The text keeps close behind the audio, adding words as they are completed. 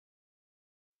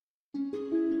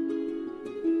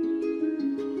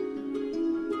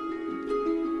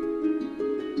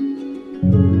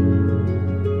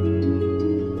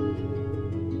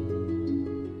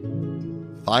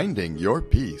Finding Your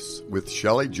Peace with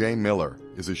Shelley J. Miller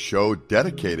is a show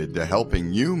dedicated to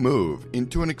helping you move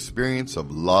into an experience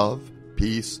of love,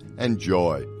 peace, and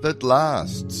joy that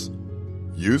lasts.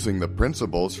 Using the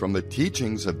principles from the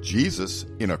teachings of Jesus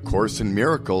in A Course in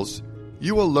Miracles,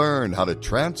 you will learn how to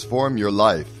transform your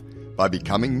life by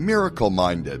becoming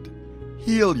miracle-minded.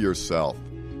 Heal yourself,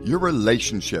 your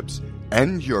relationships,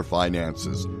 and your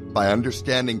finances by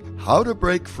understanding how to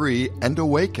break free and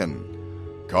awaken.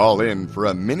 Call in for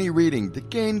a mini reading to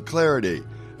gain clarity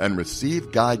and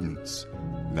receive guidance.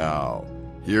 Now,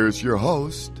 here's your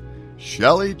host,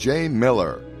 Shelley J.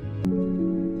 Miller.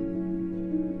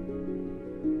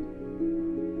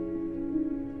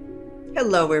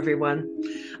 Hello, everyone.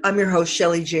 I'm your host,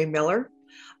 Shelley J. Miller.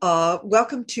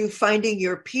 Welcome to Finding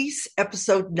Your Peace,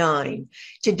 Episode 9.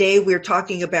 Today, we're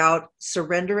talking about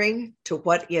surrendering to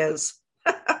what is.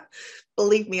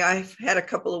 Believe me, I've had a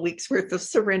couple of weeks worth of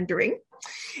surrendering,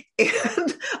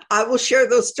 and I will share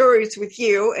those stories with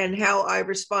you and how I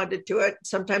responded to it,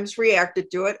 sometimes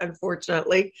reacted to it,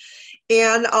 unfortunately.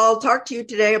 And I'll talk to you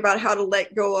today about how to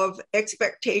let go of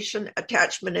expectation,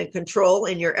 attachment, and control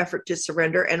in your effort to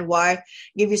surrender, and why.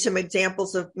 Give you some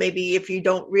examples of maybe if you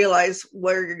don't realize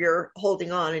where you're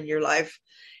holding on in your life,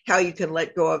 how you can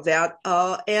let go of that.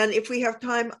 And if we have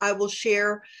time, I will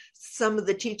share some of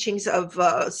the teachings of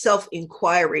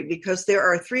self-inquiry, because there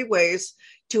are 3 ways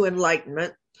to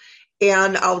enlightenment.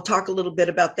 And I'll talk a little bit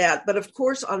about that. But of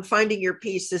course, on Finding Your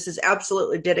Peace, this is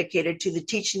absolutely dedicated to the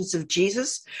teachings of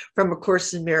Jesus from A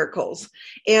Course in Miracles.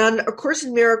 And A Course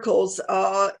in Miracles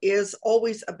is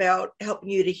always about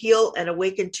helping you to heal and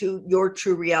awaken to your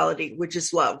true reality, which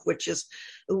is love, which is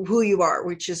who you are,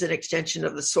 which is an extension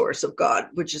of the source of God,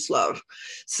 which is love.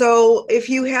 So if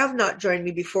you have not joined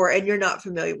me before and you're not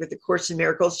familiar with the Course in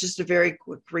Miracles, just a very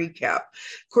quick recap.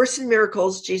 Course in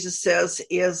Miracles, Jesus says,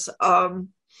 is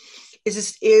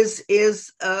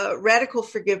radical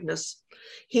forgiveness.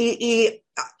 He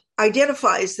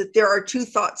identifies that there are 2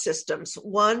 thought systems.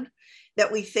 One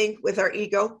that we think with our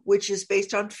ego, which is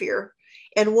based on fear,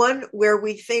 and one where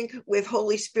we think with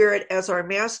Holy Spirit as our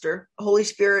master, Holy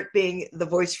Spirit being the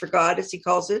voice for God, as he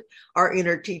calls it, our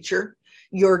inner teacher.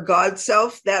 Your God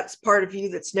self, that's part of you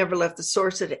that's never left the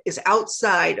source. It is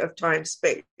outside of time,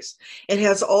 space. It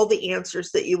has all the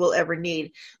answers that you will ever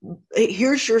need.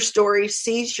 Here's your story,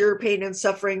 sees your pain and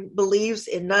suffering, believes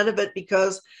in none of it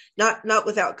because, not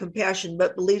without compassion,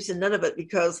 but believes in none of it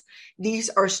because these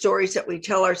are stories that we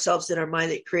tell ourselves in our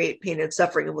mind that create pain and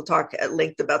suffering. And we'll talk at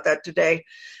length about that today.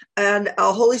 And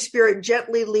Holy Spirit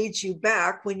gently leads you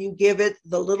back when you give it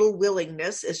the little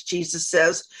willingness, as Jesus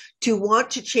says, to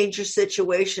want to change your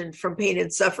situation from pain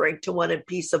and suffering to one in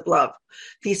peace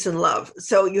and love.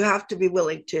 So you have to be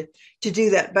willing to do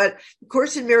that. But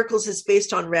Course in Miracles is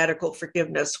based on radical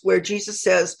forgiveness, where Jesus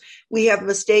says we have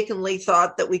mistakenly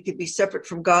thought that we could be separate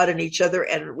from God and each other,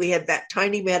 and we had that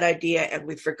tiny mad idea, and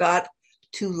we forgot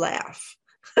to laugh.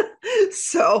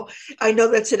 So I know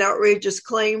that's an outrageous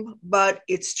claim, but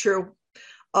it's true.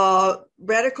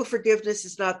 Radical forgiveness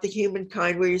is not the human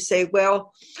kind where you say,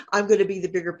 well, I'm going to be the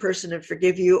bigger person and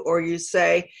forgive you. Or you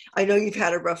say, I know you've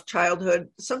had a rough childhood.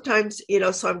 Sometimes,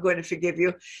 so I'm going to forgive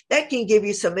you. That can give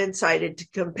you some insight into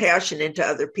compassion into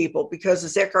other people, because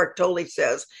as Eckhart Tolle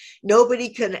says, nobody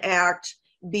can act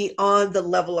beyond the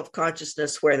level of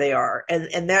consciousness where they are.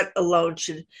 And that alone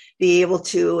should be able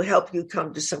to help you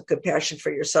come to some compassion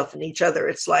for yourself and each other.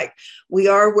 It's like we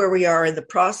are where we are in the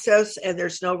process, and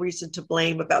there's no reason to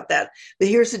blame about that. But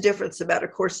here's the difference about A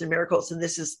Course in Miracles, and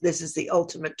this is the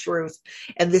ultimate truth.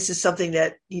 And this is something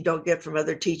that you don't get from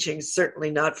other teachings,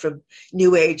 certainly not from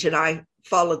New Age. And I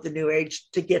followed the New Age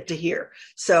to get to here.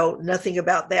 So nothing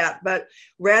about that. But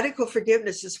radical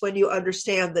forgiveness is when you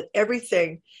understand that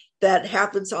everything that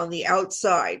happens on the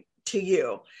outside to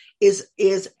you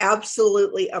is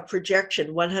absolutely a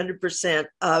projection, 100%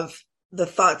 of the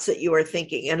thoughts that you are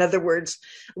thinking. In other words,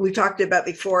 we talked about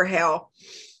before how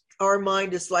our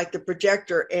mind is like the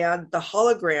projector, and the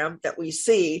hologram that we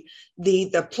see,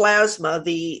 the plasma,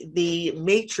 the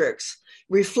matrix,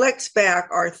 reflects back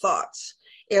our thoughts.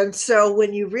 And so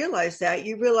when you realize that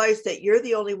you're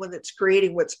the only one that's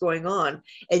creating what's going on.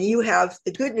 And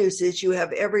the good news is you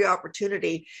have every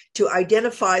opportunity to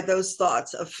identify those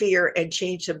thoughts of fear and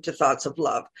change them to thoughts of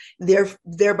love,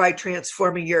 thereby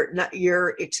transforming your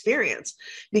experience.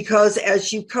 Because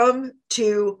as you come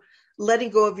to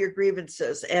letting go of your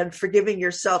grievances and forgiving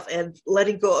yourself and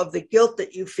letting go of the guilt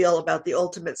that you feel about the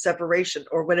ultimate separation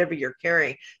or whatever you're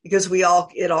carrying, because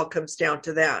it all comes down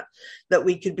to that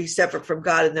we could be separate from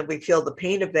God, and then we feel the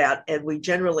pain of that, and we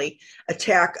generally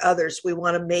attack others. We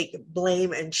want to make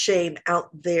blame and shame out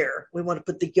there. We want to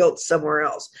put the guilt somewhere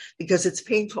else because it's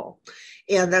painful.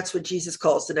 And that's what Jesus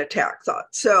calls an attack thought.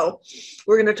 So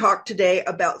we're going to talk today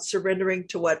about surrendering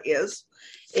to what is.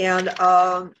 And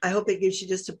I hope it gives you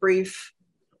just a brief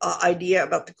idea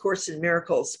about the Course in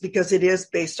Miracles, because it is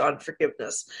based on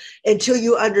forgiveness until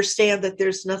you understand that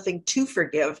there's nothing to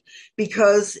forgive,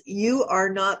 because you are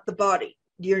not the body.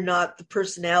 You're not the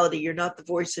personality. You're not the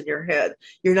voice in your head.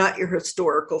 You're not your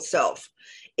historical self.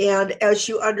 And as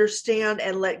you understand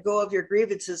and let go of your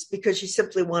grievances because you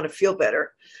simply want to feel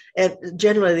better, and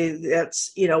generally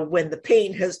that's, when the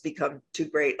pain has become too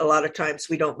great, a lot of times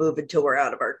we don't move until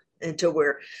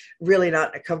we're really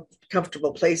not in a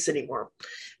comfortable place anymore.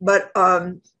 But,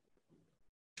 when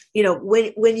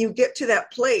you get to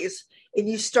that place and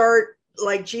you start,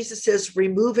 like Jesus says,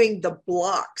 removing the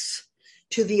blocks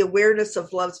to the awareness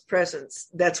of love's presence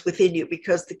that's within you,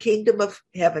 because the kingdom of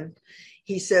heaven,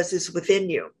 he says, is within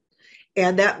you.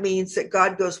 And that means that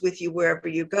God goes with you wherever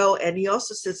you go. And he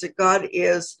also says that God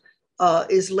is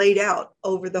laid out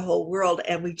over the whole world,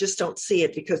 and we just don't see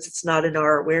it because it's not in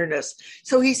our awareness.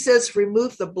 So he says,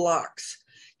 remove the blocks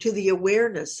to the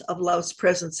awareness of love's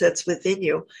presence that's within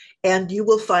you, and you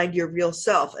will find your real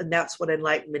self. And that's what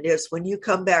enlightenment is. When you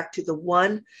come back to the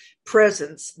one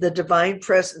presence, the divine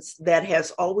presence that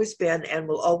has always been and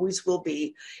will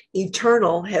be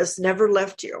eternal, has never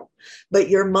left you, but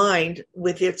your mind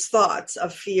with its thoughts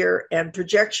of fear and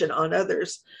projection on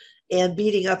others and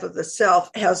beating up of the self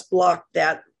has blocked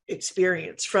that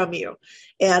experience from you.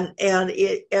 And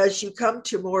as you come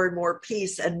to more and more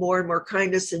peace and more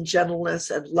kindness and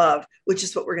gentleness and love, which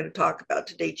is what we're going to talk about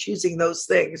today, choosing those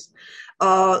things,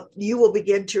 you will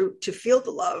begin to feel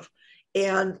the love,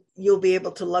 and you'll be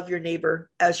able to love your neighbor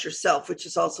as yourself, which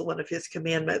is also one of his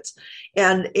commandments.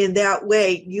 And in that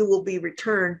way, you will be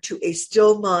returned to a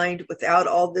still mind without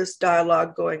all this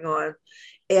dialogue going on.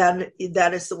 And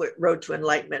that is the road to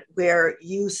enlightenment, where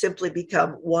you simply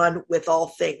become one with all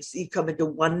things. You come into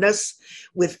oneness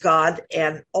with God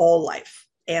and all life.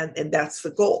 And that's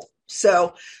the goal.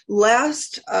 So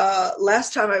last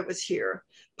time I was here,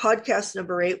 podcast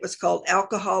number 8 was called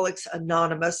Alcoholics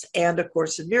Anonymous and A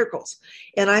Course in Miracles.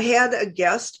 And I had a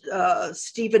guest,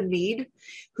 Stephen Mead,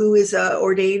 who is an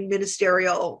ordained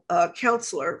ministerial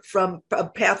counselor from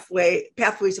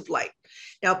Pathways of Light.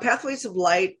 Now, Pathways of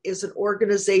Light is an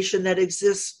organization that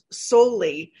exists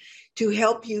solely to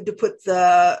help you to put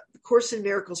the Course in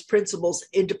Miracles principles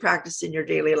into practice in your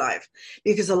daily life.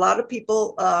 Because a lot of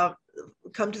people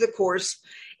come to the Course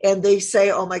and they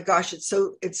say, oh my gosh, it's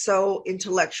so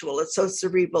intellectual, it's so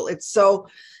cerebral, it's so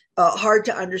hard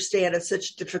to understand, it's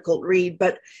such a difficult read.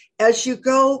 But as you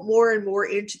go more and more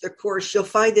into the Course, you'll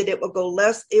find that it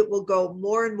will go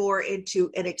more and more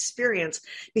into an experience,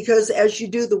 because as you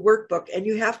do the workbook, and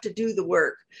you have to do the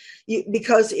work,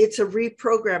 because it's a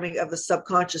reprogramming of the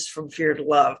subconscious from fear to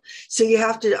love. So you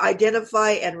have to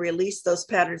identify and release those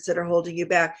patterns that are holding you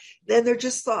back. Then they're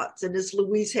just thoughts. And as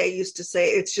Louise Hay used to say,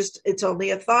 it's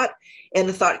only a thought, and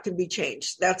a thought can be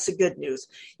changed. That's the good news.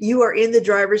 You are in the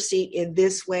driver's seat in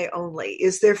this way only.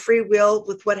 Is there free will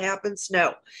with what happens?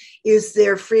 No. Is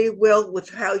there free will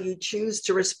with how you choose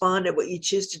to respond and what you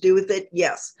choose to do with it?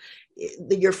 Yes.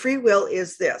 Your free will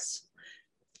is this: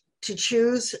 to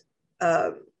choose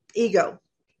ego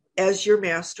as your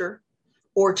master,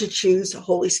 or to choose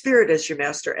Holy Spirit as your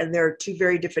master. And there are two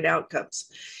very different outcomes.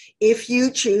 If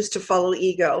you choose to follow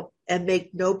ego and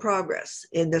make no progress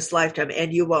in this lifetime,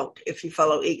 and you won't if you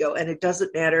follow ego, and it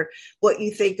doesn't matter what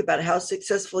you think about how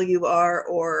successful you are,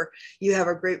 or you have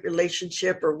a great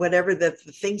relationship, or whatever, the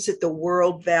things that the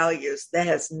world values, that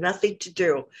has nothing to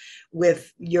do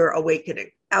with your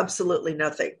awakening. Absolutely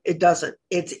nothing. It doesn't.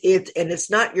 And it's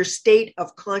not your state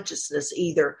of consciousness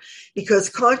either,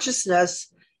 because consciousness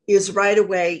is right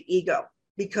away ego,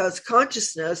 because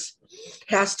consciousness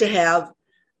has to have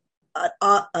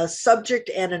a subject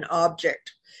and an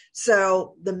object.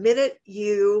 So the minute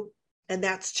and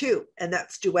that's two, and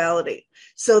that's duality.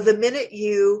 So the minute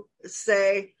you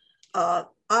say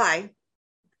I,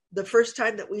 the first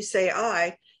time that we say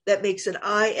I, that makes an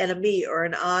I and a me, or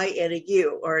an I and a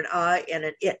you, or an I and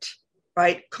an it,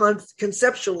 right?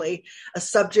 Conceptually, a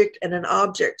subject and an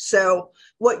object. So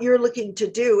what you're looking to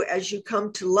do as you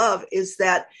come to love is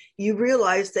that you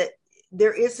realize that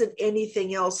there isn't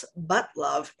anything else but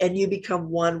love, and you become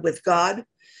one with God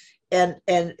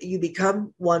and you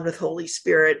become one with Holy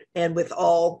Spirit and with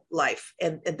all life,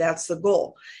 and that's the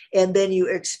goal. And then you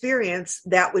experience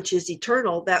that which is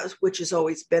eternal, that which has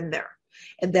always been there.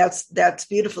 And that's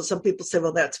beautiful. Some people say,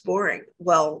 well, that's boring.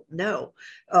 Well, no.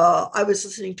 I was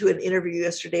listening to an interview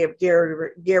yesterday of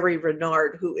Gary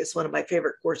Renard, who is one of my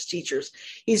favorite course teachers.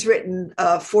 He's written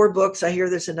 4 books. I hear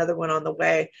there's another one on the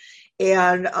way.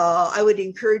 And I would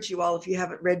encourage you all, if you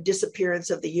haven't read Disappearance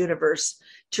of the Universe,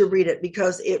 to read it,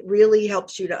 because it really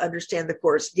helps you to understand the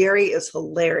course. Gary is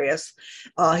hilarious.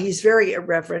 He's very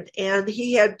irreverent, and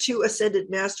he had 2 ascended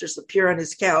masters appear on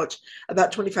his couch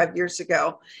about 25 years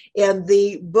ago. And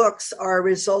the books are a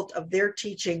result of their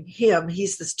teaching him.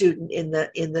 He's the student in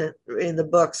the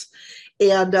books.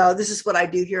 And this is what I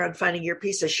do here on Finding Your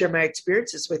Peace. I share my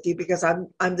experiences with you because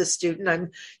I'm the student.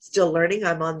 I'm still learning.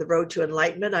 I'm on the road to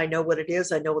enlightenment. I know what it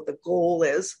is. I know what the goal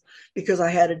is, because I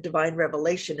had a divine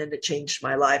revelation and it changed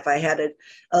my life. I had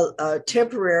a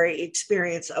temporary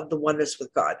experience of the oneness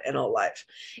with God and all life.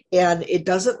 And it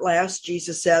doesn't last,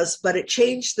 Jesus says, but it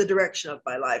changed the direction of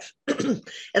my life.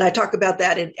 And I talk about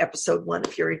that in episode 1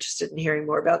 if you're interested in hearing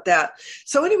more about that.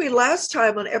 So anyway, last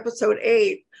time on episode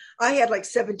 8, I had like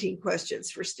 17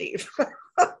 questions for Steve.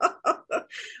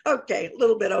 Okay, a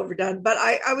little bit overdone, but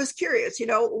I was curious,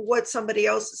 what somebody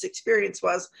else's experience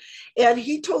was. And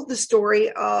he told the story,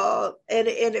 and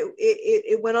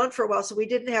it went on for a while, so we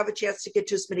didn't have a chance to get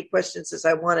to as many questions as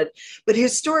I wanted. But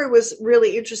his story was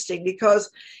really interesting because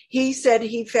he said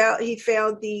he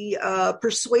found the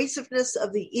persuasiveness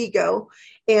of the ego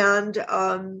and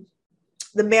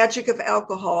the magic of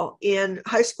alcohol in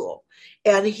high school.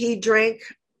 And he drank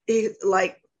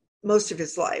like most of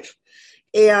his life,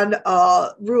 and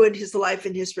ruined his life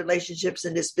and his relationships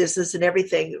and his business and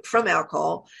everything from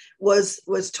alcohol.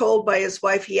 Was told by his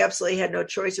wife he absolutely had no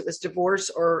choice. It was divorce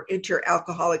or enter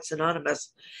Alcoholics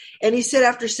Anonymous. And he said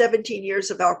after 17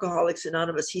 years of Alcoholics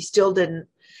Anonymous, he still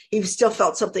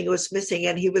felt something was missing,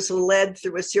 and he was led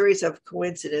through a series of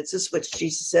coincidences, which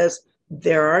Jesus says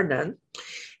there are none,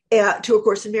 to A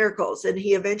Course in Miracles. And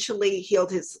he eventually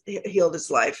healed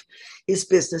his life, his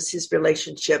business, his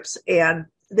relationships. And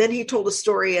then he told a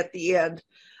story at the end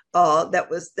that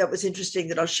was interesting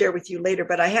that I'll share with you later.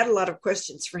 But I had a lot of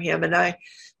questions for him. And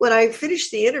when I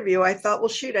finished the interview, I thought, well,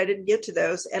 shoot, I didn't get to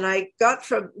those. And I got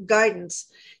from guidance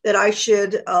that I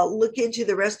should look into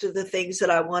the rest of the things that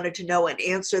I wanted to know and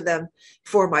answer them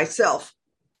for myself.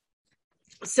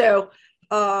 So,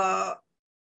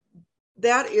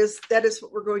 that is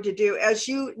what we're going to do. As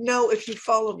you know, if you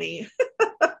follow me,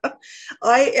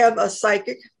 I am a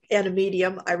psychic and a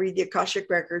medium. I read the Akashic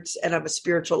Records, and I'm a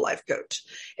spiritual life coach.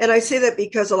 And I say that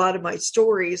because a lot of my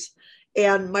stories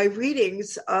and my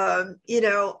readings, I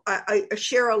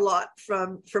share a lot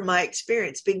from my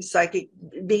experience being psychic,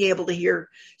 being able to hear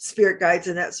spirit guides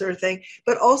and that sort of thing,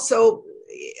 but also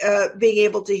being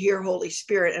able to hear Holy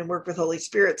Spirit and work with Holy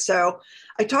Spirit. So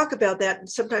I talk about that, and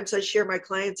sometimes I share my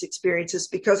clients' experiences,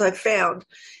 because I've found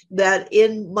that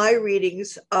in my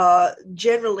readings,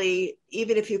 generally,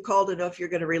 even if you call to know if you're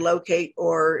going to relocate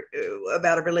or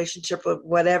about a relationship or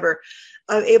whatever,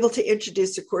 I'm able to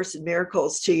introduce A Course in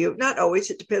Miracles to you. Not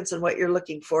always. It depends on what you're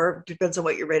looking for. It depends on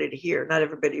what you're ready to hear. Not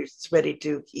everybody's ready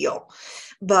to heal,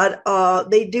 but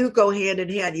they do go hand in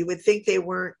hand. You would think they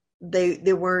weren't.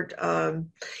 They weren't.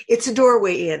 It's a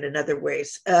doorway in other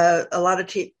ways. A lot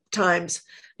of times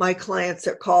my clients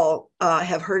that call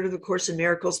have heard of the Course in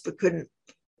Miracles but couldn't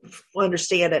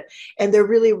understand it, and they're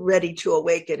really ready to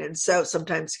awaken. And so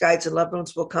sometimes guides and loved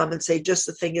ones will come and say just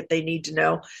the thing that they need to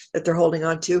know that they're holding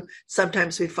on to.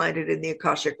 Sometimes we find it in the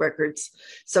Akashic Records.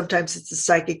 Sometimes it's a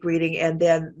psychic reading, and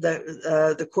then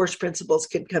the course principles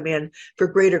can come in for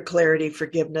greater clarity,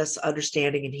 forgiveness,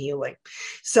 understanding, and healing.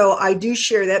 So I do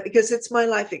share that because it's my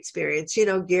life experience.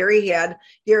 Gary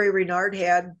Renard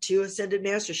had 2 ascended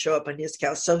masters show up on his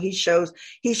couch, so he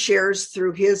shares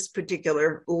through his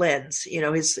particular lens,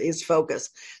 his focus.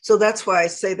 So that's why I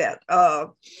say that.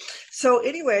 So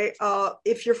anyway,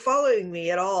 if you're following me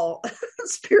at all,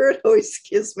 Spirit always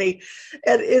gives me,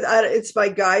 and it's my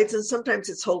guides, and sometimes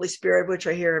it's Holy Spirit, which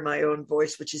I hear in my own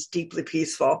voice, which is deeply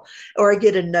peaceful, or I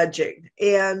get a nudging.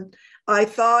 And I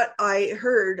thought I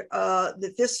heard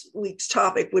that this week's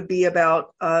topic would be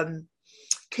about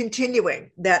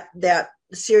continuing that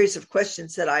series of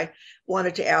questions that I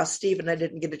wanted to ask Steve, and I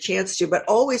didn't get a chance to. But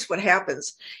always what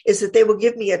happens is that they will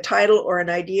give me a title or an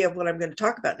idea of what I'm going to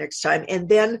talk about next time. And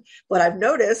then what I've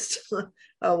noticed,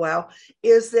 oh, wow,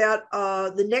 is that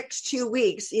the next 2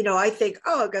 weeks, I think,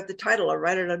 I've got the title, I'll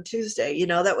write it on Tuesday,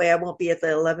 that way I won't be at the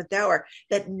 11th hour.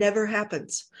 That never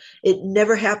happens. It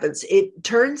never happens. It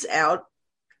turns out,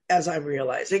 as I'm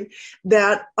realizing,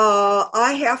 that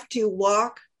I have to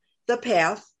walk the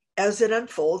path as it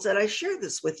unfolds. And I share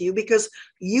this with you because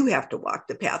you have to walk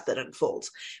the path that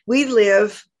unfolds. We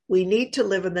need to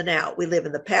live in the now. We live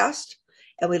in the past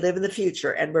and we live in the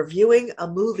future. And we're viewing a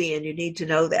movie, and you need to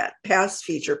know that. Past,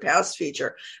 future, past,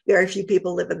 future. Very few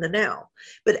people live in the now.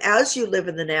 But as you live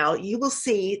in the now, you will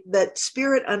see that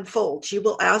spirit unfolds. You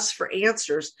will ask for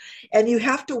answers, and you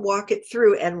have to walk it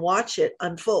through and watch it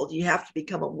unfold. You have to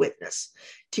become a witness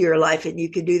to your life, and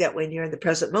you can do that when you're in the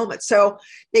present moment. So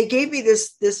they gave me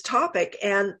this topic,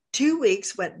 and 2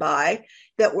 weeks went by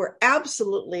that were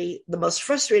absolutely the most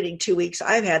frustrating 2 weeks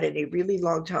I've had in a really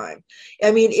long time. I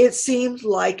mean, it seemed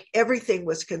like everything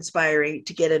was conspiring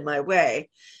to get in my way.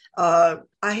 I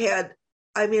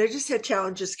just had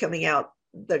challenges coming out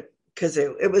the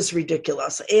kazoo. It was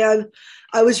ridiculous. And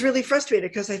I was really frustrated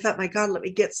because I thought, my God, let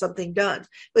me get something done.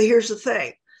 But here's the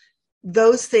thing.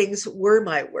 Those things were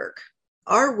my work.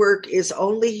 Our work is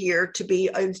only here to be,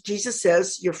 and Jesus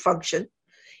says your function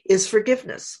is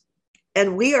forgiveness.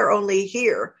 And we are only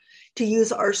here to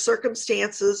use our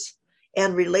circumstances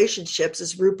and relationships,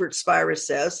 as Rupert Spira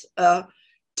says,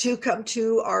 to come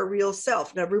to our real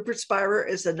self. Now, Rupert Spira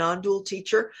is a non-dual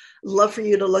teacher. Love for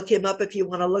you to look him up if you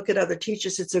want to look at other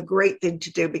teachers. It's a great thing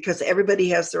to do because everybody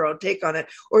has their own take on it,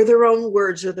 or their own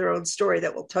words, or their own story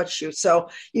that will touch you. So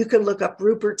you can look up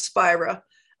Rupert Spira,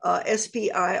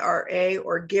 Spira,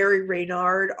 or Gary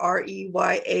Renard,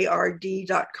 REYARD.com.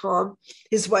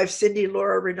 His wife, Cindy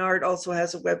Laura Renard, also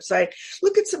has a website.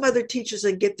 Look at some other teachers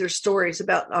and get their stories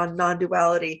about on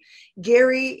non-duality.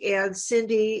 Gary and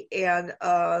Cindy and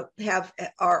have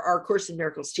our Course in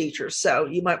Miracles teachers, so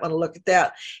you might want to look at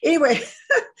that. Anyway,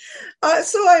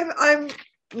 so I'm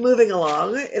moving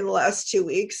along in the last 2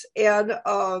 weeks, and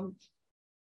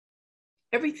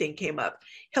everything came up.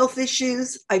 Health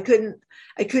issues. I couldn't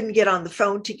get on the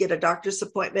phone to get a doctor's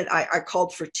appointment. I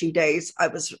called for 2 days. I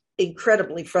was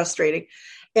incredibly frustrating.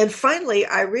 And finally,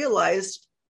 I realized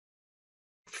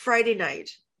Friday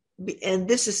night, and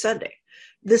this is Sunday,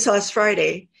 this last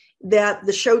Friday, that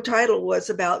the show title was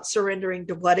about surrendering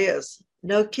to what is.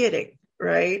 No kidding,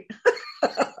 right?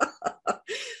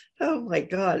 Oh my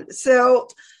God. So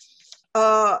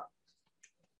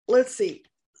let's see.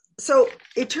 So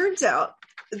it turns out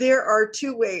there are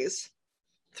 3 ways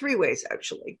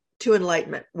actually, to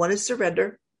enlightenment. One is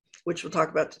surrender, which we'll talk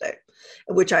about today,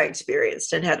 which I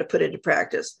experienced and had to put into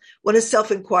practice. One is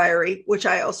self-inquiry, which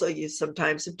I also use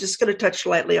sometimes. I'm just going to touch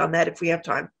lightly on that if we have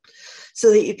time,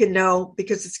 so that you can know,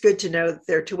 because it's good to know that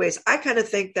there are 2 ways. I kind of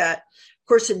think that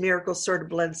Course in Miracles sort of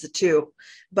blends the two,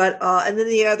 but and then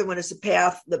the other one is a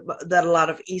path that a lot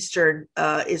of Eastern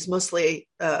is mostly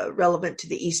relevant to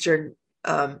the Eastern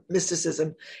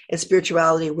mysticism and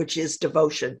spirituality, which is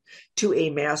devotion to a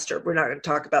master. We're not going to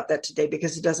talk about that today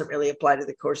because it doesn't really apply to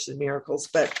the Course in Miracles.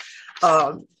 But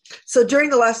so during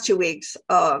the last 2 weeks,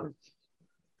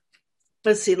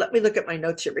 let's see, let me look at my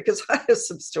notes here because I have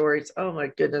some stories. Oh my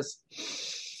goodness.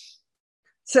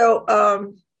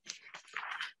 So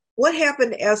what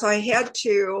happened as I had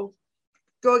to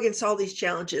go against all these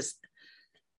challenges?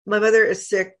 My mother is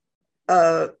sick.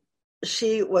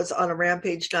 She was on a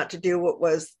rampage not to do what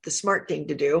was the smart thing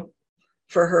to do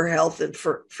for her health and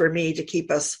for me to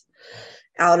keep us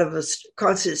out of a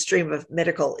constant stream of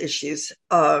medical issues.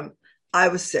 I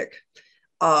was sick.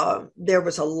 There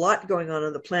was a lot going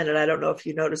on the planet. I don't know if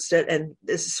you noticed it, and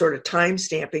this is sort of time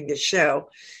stamping this show,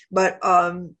 but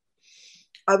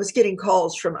I was getting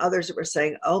calls from others that were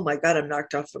saying, oh my God, I'm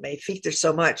knocked off of my feet. There's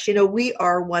so much. You know, we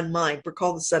are one mind. We're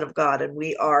called the Son of God, and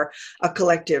we are a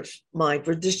collective mind.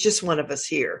 There's just one of us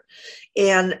here.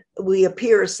 And we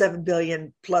appear as 7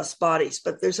 billion plus bodies,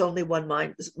 but there's only one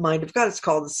mind of God. It's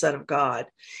called the Son of God.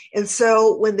 And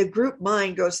so when the group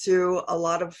mind goes through a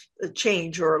lot of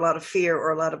change, or a lot of fear,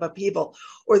 or a lot of upheaval,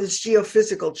 or this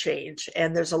geophysical change,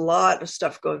 and there's a lot of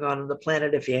stuff going on the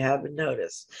planet, if you haven't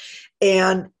noticed.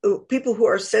 And people who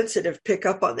are sensitive pick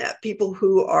up on that. People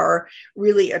who are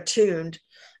really attuned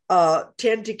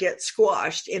tend to get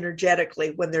squashed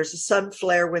energetically when there's a sun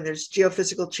flare, when there's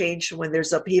geophysical change, when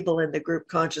there's upheaval in the group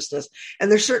consciousness.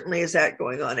 And there certainly is that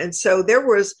going on. And so there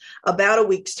was about a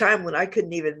week's time when I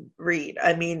couldn't even read.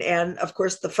 I mean, and of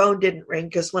course the phone didn't ring,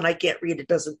 because when I can't read, it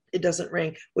doesn't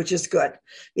ring, which is good,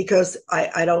 because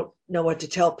I don't know what to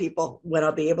tell people when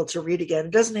I'll be able to read again.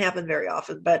 It doesn't happen very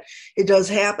often, but it does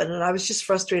happen. And I was just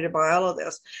frustrated by all of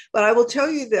this. But I will tell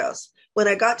you this. When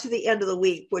I got to the end of the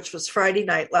week, which was Friday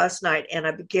night, last night, and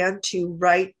I began to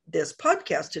write this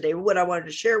podcast today, what I wanted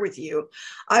to share with you,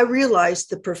 I realized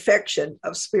the perfection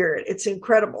of spirit. It's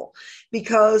incredible,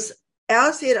 because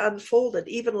as it unfolded,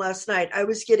 even last night, I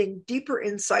was getting deeper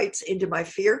insights into my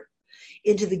fear.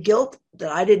 into the guilt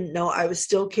that I didn't know I was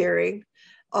still carrying,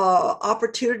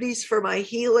 opportunities for my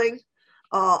healing.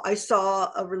 I saw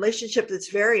a relationship that's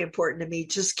very important to me.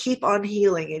 Just keep on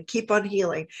healing and keep on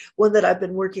healing. One that I've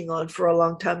been working on for a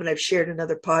long time, and I've shared in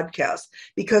other podcasts,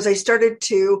 because I started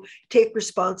to take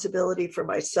responsibility for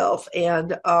myself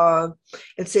and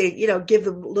say, give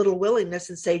them a little willingness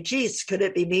and say, geez, could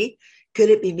it be me? Could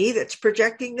it be me that's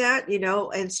projecting that,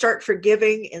 and start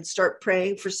forgiving and start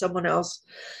praying for someone else,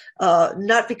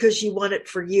 not because you want it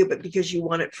for you, but because you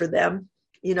want it for them.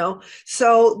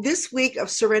 So this week of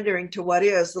surrendering to what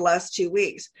is, the last 2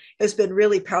 weeks, has been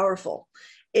really powerful.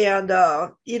 And,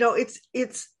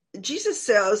 it's Jesus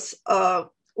says,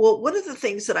 one of the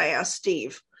things that I asked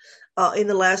Steve in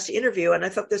the last interview, and I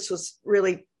thought this was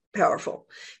really powerful,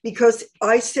 because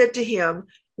I said to him,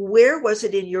 where was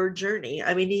it in your journey?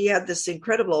 I mean, he had this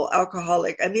incredible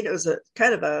alcoholic. I mean, it was a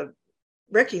kind of a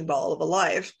wrecking ball of a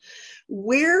life.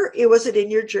 Where was it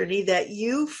in your journey that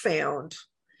you found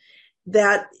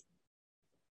that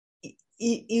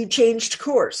you changed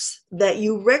course, that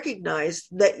you recognized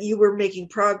that you were making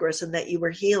progress and that you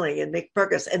were healing and make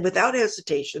progress? And without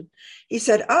hesitation, he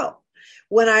said,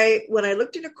 when I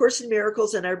looked into Course in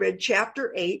Miracles and I read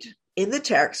chapter 8 in the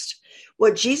text,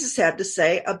 what Jesus had to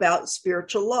say about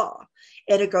spiritual law.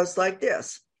 And it goes like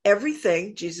this: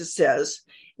 everything, Jesus says,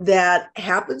 that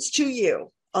happens to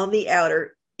you on the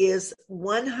outer is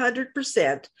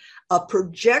 100% a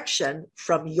projection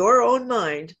from your own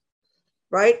mind,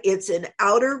 right? It's an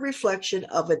outer reflection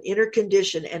of an inner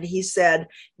condition. And he said,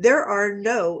 there are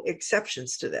no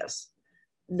exceptions to this.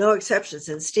 No exceptions.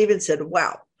 And Stephen said,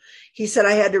 wow. He said,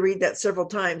 I had to read that several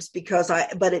times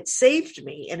but it saved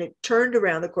me and it turned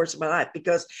around the course of my life.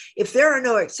 Because if there are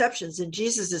no exceptions and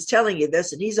Jesus is telling you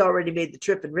this and he's already made the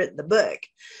trip and written the book,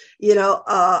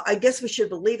 I guess we should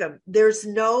believe him. There's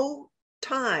no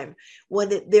time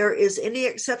when there is any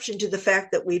exception to the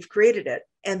fact that we've created it.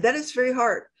 And that is very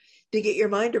hard to get your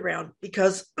mind around,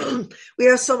 because we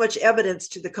have so much evidence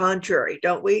to the contrary,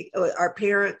 don't we? Our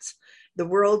parents, the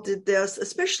world did this,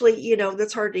 especially,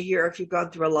 that's hard to hear if you've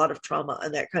gone through a lot of trauma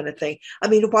and that kind of thing. I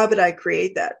mean, why would I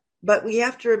create that? But we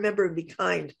have to remember and be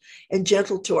kind and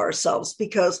gentle to ourselves,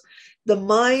 because the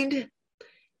mind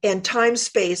and time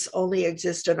space only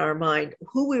exist in our mind.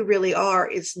 Who we really are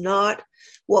is not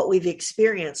what we've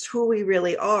experienced. Who we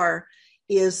really are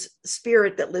is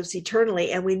spirit that lives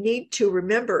eternally. And we need to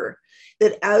remember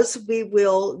that as we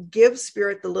will give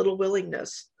spirit the little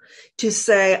willingness to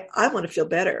say, I want to feel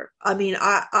better. I mean,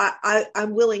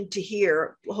 I'm willing to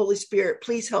hear, Holy Spirit,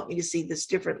 please help me to see this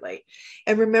differently.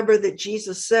 And remember that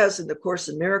Jesus says in the Course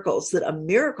in Miracles that a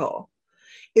miracle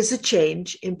is a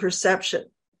change in perception.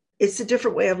 It's a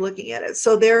different way of looking at it.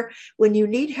 So when you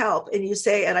need help and you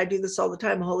say, and I do this all the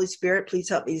time, Holy Spirit, please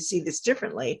help me to see this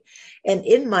differently. And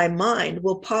in my mind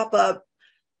will pop up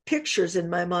pictures in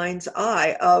my mind's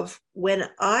eye of when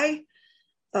I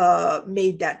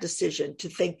made that decision to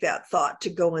think that thought, to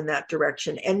go in that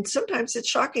direction. And sometimes it's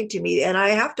shocking to me, and I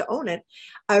have to own it.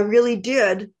 I really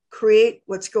did create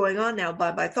what's going on now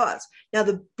by my thoughts. Now,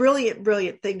 the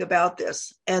brilliant thing about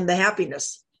this, and the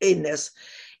happiness in this,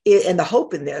 and the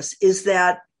hope in this, is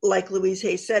that, like Louise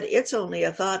Hay said, it's only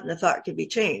a thought, and a thought can be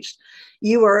changed.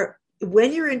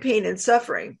 When you're in pain and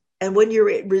suffering, and when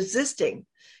you're resisting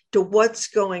to what's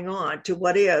going on, to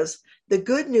what is, the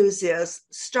good news is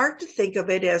start to think of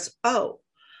it as,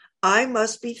 I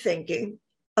must be thinking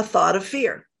a thought of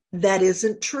fear. That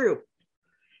isn't true.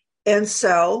 And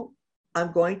so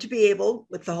I'm going to be able,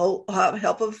 with the whole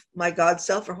help of my God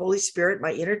self or Holy Spirit,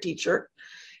 my inner teacher,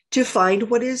 to find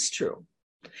what is true.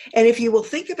 And if you will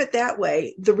think of it that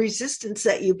way, the resistance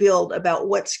that you build about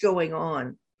what's going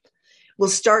on will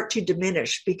start to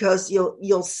diminish, because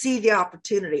you'll see the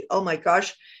opportunity. Oh my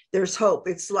gosh, there's hope.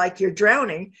 It's like you're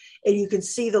drowning and you can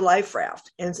see the life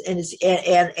raft. And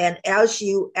as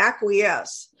you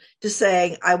acquiesce to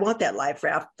saying, I want that life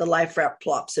raft, the life raft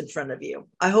plops in front of you.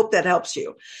 I hope that helps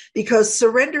you, because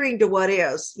surrendering to what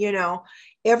is,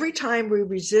 every time we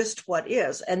resist what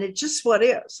is, and it's just what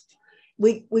is,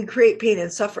 we create pain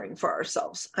and suffering for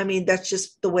ourselves. I mean, that's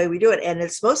just the way we do it. And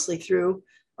it's mostly through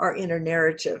our inner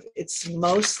narrative. It's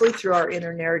mostly through our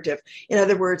inner narrative. In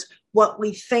other words, what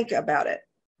we think about it.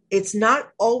 It's not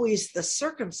always the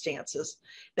circumstances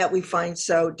that we find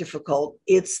so difficult.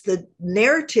 It's the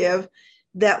narrative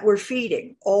that we're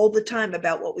feeding all the time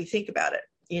about what we think about it.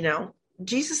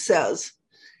 Jesus says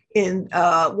in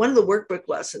one of the workbook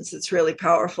lessons that's really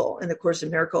powerful in the Course in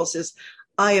Miracles is,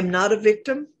 I am not a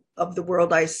victim of the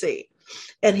world I see.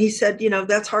 And he said,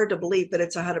 that's hard to believe, but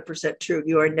it's 100% true.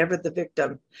 You are never the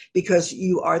victim because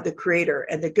you are the creator.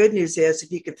 And the good news is,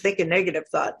 if you can think a negative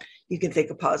thought, you can think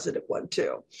a positive one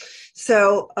too.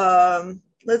 So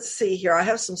let's see here. I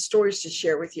have some stories to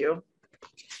share with you.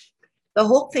 The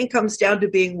whole thing comes down to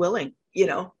being willing,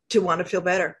 to want to feel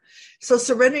better. So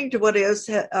surrendering to what is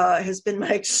has been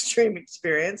my extreme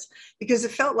experience, because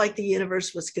it felt like the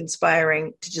universe was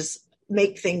conspiring to just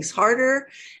make things harder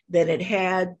than it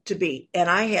had to be. And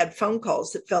I had phone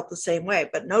calls that felt the same way.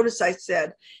 But notice I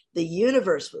said the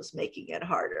universe was making it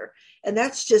harder. And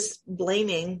that's just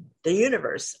blaming the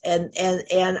universe. And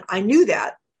I knew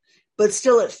that, but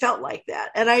still it felt like that.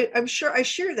 And I'm sure I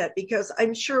share that because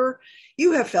I'm sure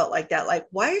you have felt like that. Like,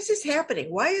 why is this happening?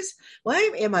 Why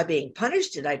am I being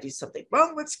punished? Did I do something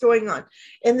wrong? What's going on?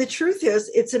 And the truth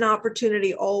is, it's an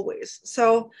opportunity always.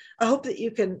 So I hope that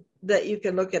you can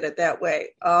look at it that way.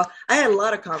 I had a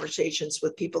lot of conversations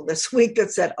with people this week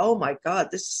that said, oh my God,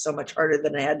 this is so much harder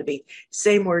than it had to be.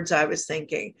 Same words I was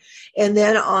thinking. And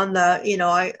then on the,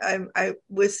 I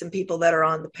with some people that are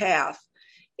on the path,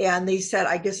 and they said,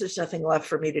 I guess there's nothing left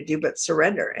for me to do but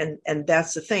surrender. And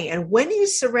that's the thing. And when you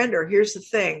surrender, here's the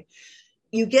thing,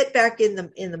 you get back in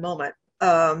the moment.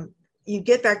 You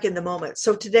get back in the moment.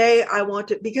 So today I want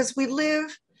to, because we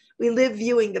live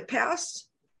viewing the past,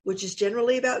 which is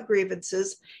generally about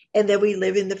grievances, and then we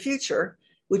live in the future,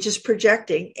 which is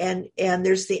projecting, and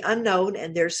there's the unknown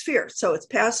and there's fear. So it's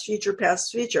past, future,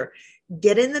 past, future.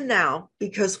 Get in the now,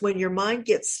 because when your mind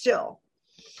gets still,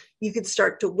 you can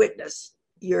start to witness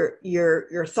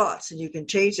your thoughts, and you can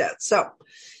change that. So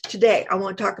today I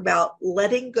want to talk about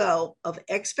letting go of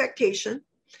expectation,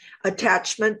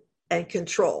 attachment, and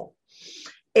control.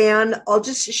 And I'll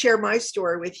just share my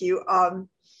story with you.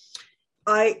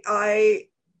 I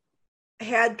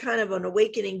had kind of an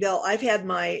awakening bell. I've had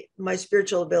my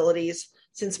spiritual abilities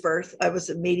since birth. I was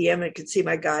a medium and could see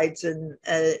my guides and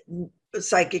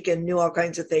psychic and knew all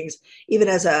kinds of things. Even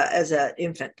as an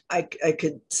infant, I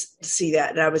could see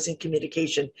that, and I was in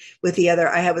communication with the other.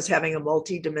 I was having a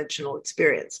multi-dimensional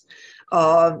experience.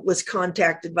 Was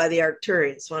contacted by the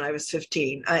Arcturians when I was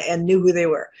 15 and knew who they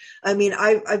were. I mean,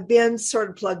 I've been sort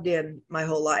of plugged in my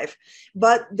whole life,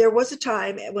 but there was a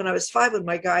time when I was 5 with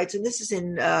my guides, and this is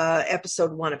in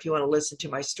episode 1, if you want to listen to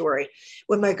my story,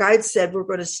 when my guides said, we're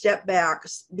going to step back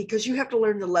because you have to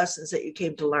learn the lessons that you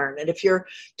came to learn. And if you're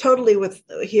totally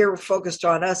here focused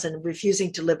on us and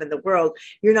refusing to live in the world,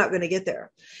 you're not going to get there.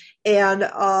 And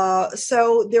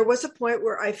so there was a point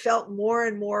where I felt more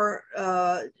and more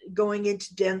going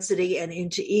into density and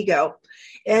into ego.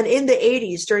 And in the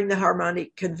 80s, during the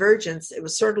harmonic convergence, it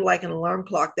was sort of like an alarm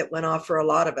clock that went off for a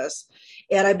lot of us.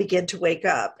 And I began to wake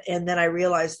up. And then I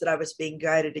realized that I was being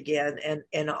guided again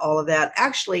and all of that.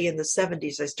 Actually, in the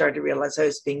 70s, I started to realize I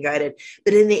was being guided.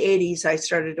 But in the 80s, I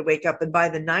started to wake up. And by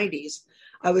the 90s,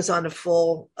 I was on a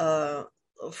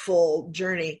full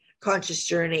journey, conscious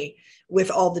journey, with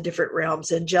all the different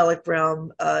realms, angelic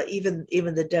realm, even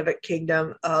the Devic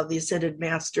kingdom, the Ascended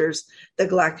Masters, the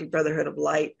Galactic Brotherhood of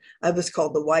Light. I was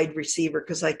called the wide receiver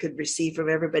because I could receive from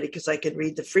everybody, because I could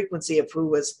read the frequency of who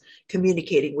was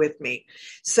communicating with me.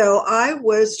 So I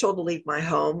was told to leave my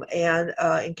home and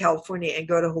in California and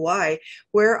go to Hawaii,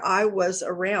 where I was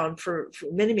around for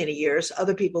many, many years,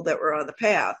 other people that were on the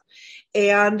path.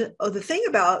 And the thing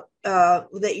about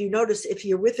that you notice if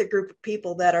you're with a group of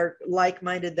people that are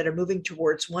like-minded, that are moving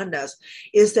towards oneness,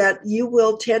 is that you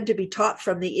will tend to be taught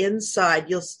from the inside.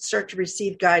 You'll start to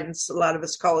receive guidance. A lot of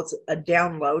us call it a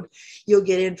download. You'll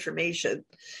get information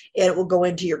and it will go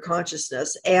into your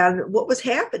consciousness. And what was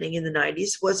happening in the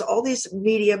 90s was all these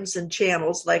mediums and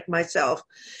channels like myself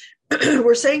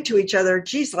we're saying to each other,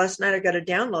 geez, last night I got a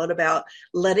download about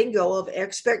letting go of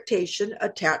expectation,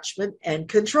 attachment, and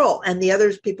control. And the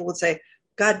other people would say,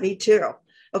 God, me too.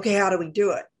 Okay, how do we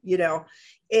do it?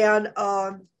 And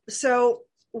so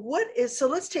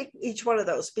let's take each one of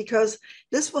those, because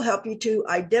this will help you to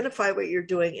identify what you're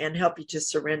doing and help you to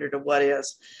surrender to what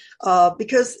is.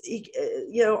 Because,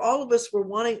 all of us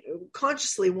were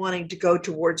consciously wanting to go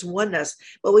towards oneness,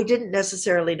 but we didn't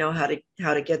necessarily know how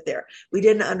to get there. We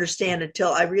didn't understand until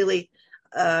I really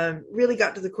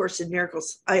got to the Course in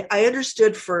Miracles. I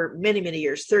understood for many, many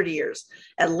years, 30 years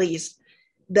at least,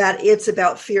 that it's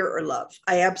about fear or love.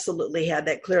 I absolutely had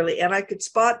that clearly. And I could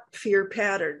spot fear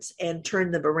patterns and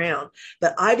turn them around.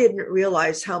 But I didn't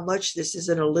realize how much this is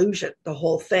an illusion, the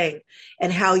whole thing,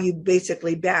 and how you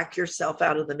basically back yourself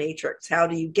out of the matrix. How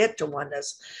do you get to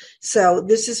oneness? So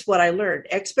this is what I learned.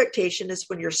 Expectation is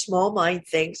when your small mind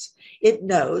thinks it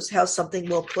knows how something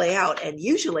will play out. And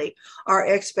usually our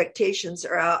expectations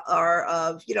are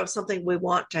of, something we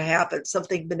want to happen,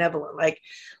 something benevolent,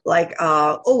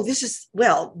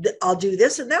 I'll do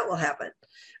this and that will happen.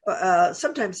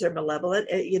 Sometimes they're malevolent.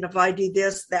 If I do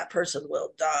this, that person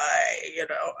will die.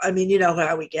 You know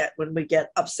how we get when we get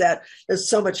upset. There's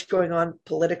so much going on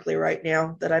politically right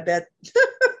now that I bet,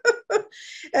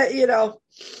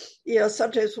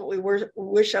 sometimes what we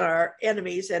wish on our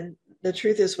enemies, and the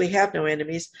truth is we have no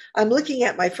enemies. I'm looking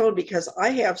at my phone because I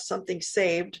have something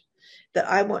saved that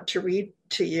I want to read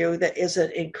to you that is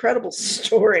an incredible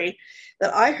story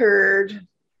that I heard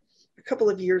a couple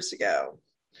of years ago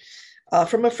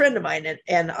from a friend of mine.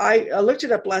 And I looked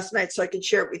it up last night so I could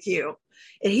share it with you.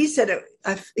 And he said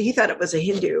he thought it was a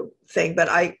Hindu thing, but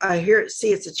I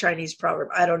see it's a Chinese proverb.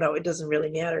 I don't know. It doesn't really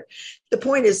matter. The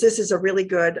point is, this is a really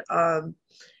good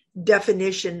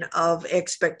definition of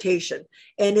expectation.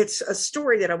 And it's a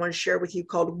story that I want to share with you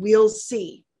called "We'll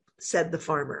See," said the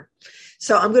farmer.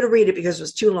 So I'm going to read it because it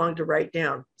was too long to write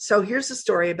down. So here's the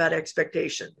story about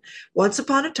expectation. Once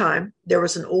upon a time, there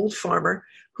was an old farmer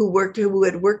who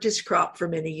had worked his crop for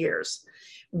many years.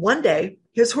 One day,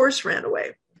 his horse ran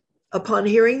away. Upon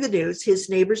hearing the news, his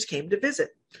neighbors came to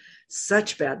visit.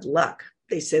 "Such bad luck,"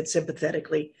 they said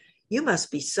sympathetically. "You must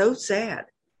be so sad."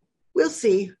 "We'll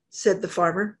see," said the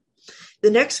farmer. The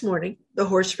next morning, the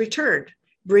horse returned,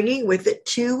 bringing with it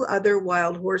 2 other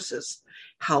wild horses.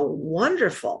 "How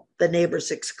wonderful," the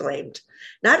neighbors exclaimed.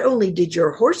 "Not only did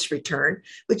your horse return,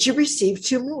 but you received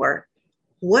 2 more.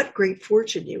 What great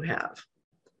fortune you have."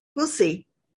 "We'll see,"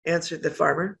 answered the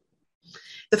farmer.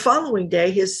 The following day,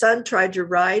 his son tried to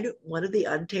ride one of the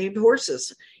untamed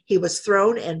horses. He was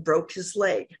thrown and broke his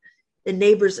leg. The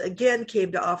neighbors again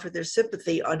came to offer their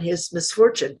sympathy on his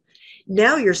misfortune.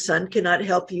 "Now your son cannot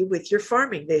help you with your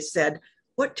farming," they said.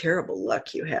 "What terrible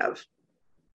luck you have."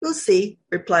 "We'll see,"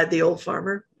 replied the old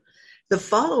farmer. The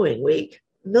following week,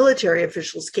 military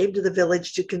officials came to the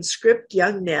village to conscript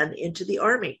young men into the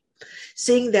army.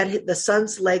 Seeing that the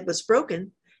son's leg was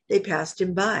broken, they passed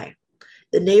him by.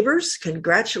 The neighbors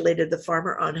congratulated the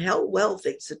farmer on how well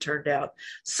things had turned out.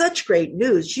 "Such great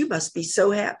news, you must be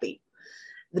so happy."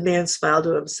 The man smiled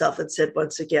to himself and said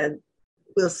once again,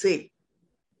 "We'll see."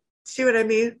 See what I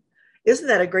mean? Isn't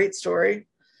that a great story?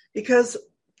 Because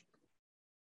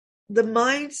the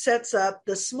mind sets up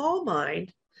the small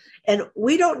mind, and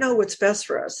we don't know what's best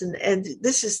for us. And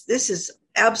this is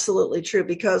absolutely true,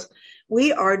 because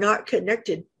we are not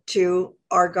connected to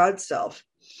our God self.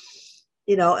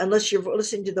 Unless you're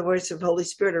listening to the voice of Holy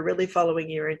Spirit or really following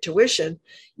your intuition,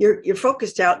 you're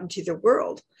focused out into the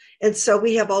world. And so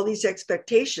we have all these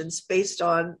expectations based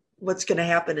on what's going to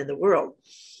happen in the world.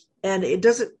 And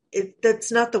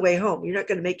that's not the way home. You're not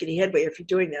going to make any headway if you're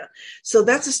doing that. So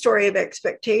that's a story of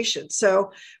expectation.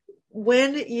 So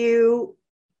when you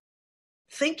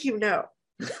think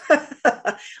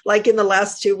like in the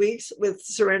last 2 weeks with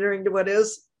surrendering to what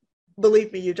is,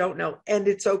 believe me, you don't know. And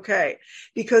it's okay.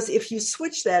 Because if you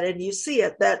switch that and you see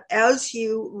it, that as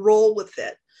you roll with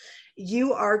it,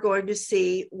 you are going to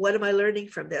see, what am I learning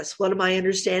from this? What am I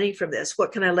understanding from this?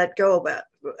 What can I let go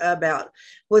about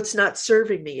what's not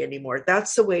serving me anymore?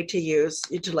 That's the way to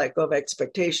let go of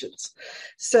expectations.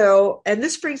 So, and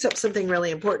this brings up something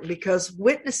really important, because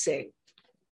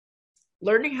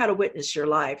learning how to witness your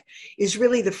life is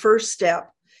really the first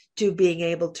step to being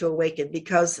able to awaken,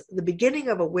 because the beginning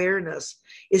of awareness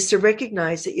is to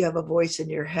recognize that you have a voice in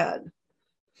your head.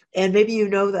 And maybe you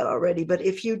know that already, but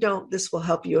if you don't, this will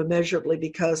help you immeasurably,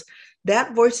 because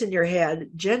that voice in your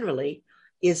head generally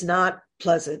is not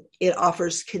pleasant. It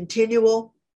offers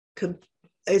continual,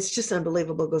 it's just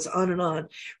unbelievable, it goes on and on,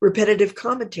 repetitive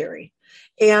commentary.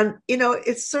 And,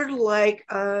 it's sort of like,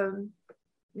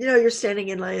 you're standing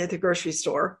in line at the grocery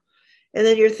store, and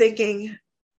then you're thinking,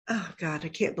 "Oh God, I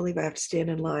can't believe I have to stand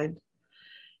in line.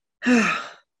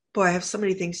 Boy, I have so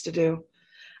many things to do.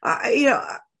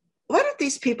 Why don't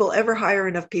these people ever hire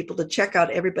enough people to check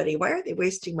out everybody? Why are they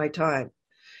wasting my time?"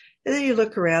 And then you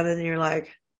look around and you're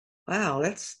like, "Wow,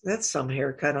 that's some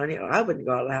haircut on you. I wouldn't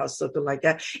go out of the house looking like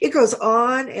that." It goes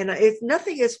on, and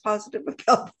nothing is positive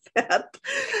about that.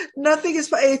 Nothing is.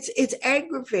 It's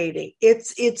aggravating.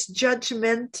 It's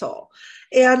judgmental,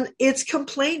 and it's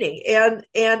complaining, and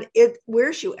it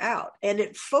wears you out, and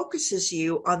it focuses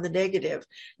you on the negative,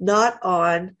 not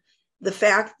on the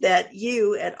fact that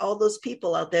you and all those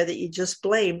people out there that you just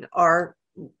blamed are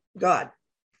God.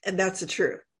 And that's the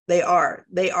truth. They are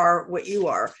what you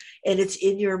are. And it's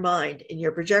in your mind, in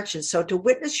your projection. So to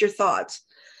witness your thoughts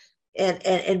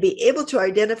and be able to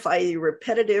identify the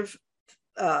repetitive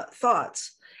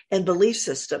thoughts and belief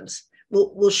systems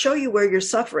will show you where you're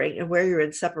suffering and where you're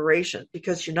in separation,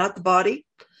 because you're not the body.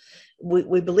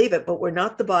 We believe it, but we're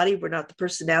not the body. We're not the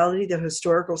personality, the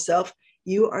historical self.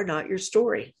 You are not your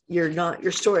story. You're not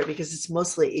your story, because it's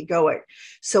mostly egoic.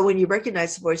 So when you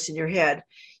recognize the voice in your head,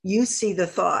 you see the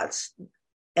thoughts,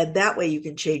 and that way you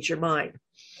can change your mind.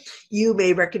 You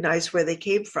may recognize where they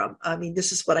came from. I mean,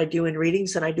 this is what I do in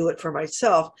readings, and I do it for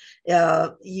myself.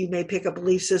 You may pick up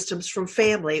belief systems from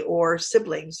family or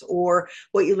siblings, or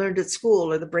what you learned at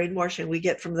school, or the brainwashing we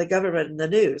get from the government and the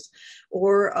news.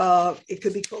 Or it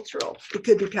could be cultural. It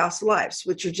could be past lives,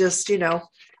 which are just,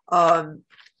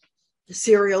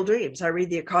 serial dreams. I read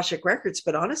the Akashic records,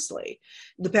 but honestly,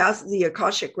 the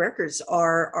Akashic records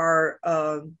are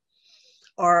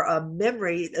a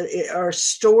memory, are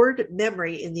stored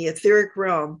memory in the etheric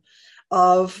realm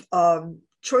of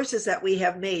choices that we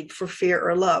have made for fear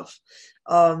or love.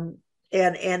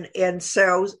 And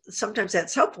so sometimes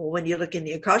that's helpful when you look in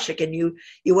the Akashic and you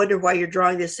wonder why you're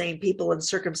drawing the same people and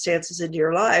circumstances into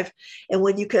your life. And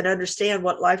when you can understand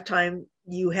what lifetime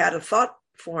you had a thought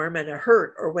form and a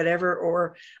hurt or whatever,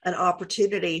 or an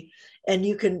opportunity, and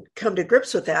you can come to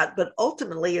grips with that. But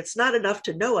ultimately, it's not enough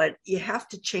to know it. You have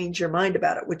to change your mind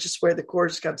about it, which is where the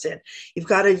course comes in. You've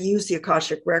got to use the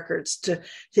Akashic records to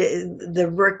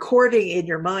the recording in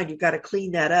your mind. You've got to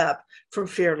clean that up from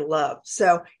fear to love.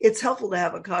 So it's helpful to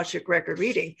have Akashic record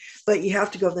reading, but you have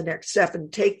to go the next step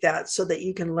and take that so that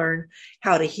you can learn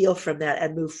how to heal from that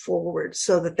and move forward,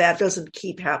 so that that doesn't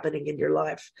keep happening in your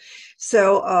life.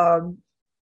 So,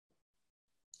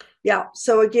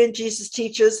 so again, Jesus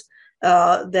teaches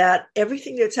that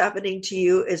everything that's happening to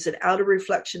you is an outer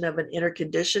reflection of an inner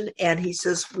condition. And he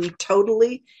says, we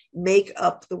totally make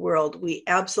up the world. We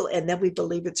absolutely, and then we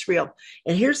believe it's real.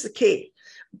 And here's the key,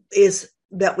 is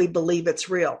that we believe it's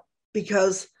real,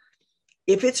 because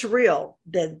if it's real,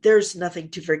 then there's nothing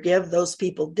to forgive. Those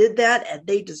people did that and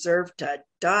they deserve to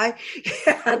die.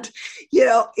 And,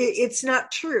 it's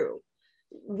not true.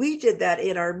 We did that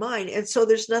in our mind. And so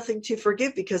there's nothing to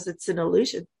forgive, because it's an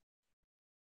illusion.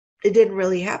 It didn't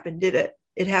really happen, did it?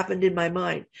 It happened in my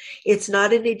mind. It's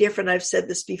not any different, I've said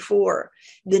this before,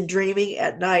 than dreaming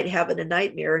at night, having a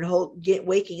nightmare and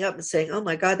waking up and saying, oh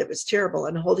my God, that was terrible,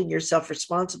 and holding yourself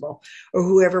responsible, or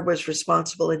whoever was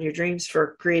responsible in your dreams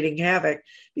for creating havoc,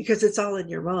 because it's all in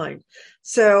your mind.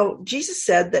 So Jesus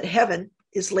said that heaven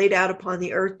is laid out upon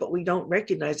the earth, but we don't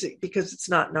recognize it because it's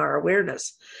not in our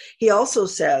awareness. He also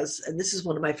says, and this is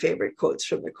one of my favorite quotes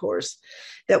from the Course,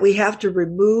 that we have to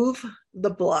remove the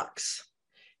blocks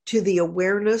to the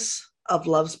awareness of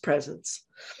love's presence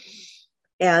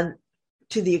and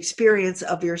to the experience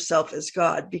of yourself as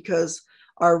God, because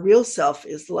our real self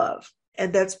is love.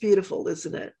 And that's beautiful,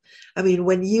 isn't it? I mean,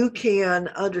 when you can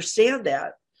understand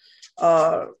that,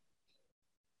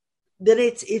 then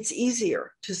it's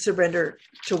easier to surrender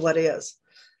to what is.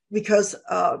 Because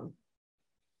when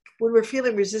we're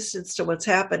feeling resistance to what's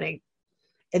happening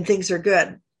and things are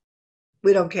good,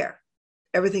 we don't care.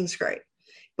 Everything's great.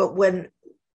 But when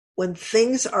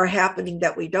things are happening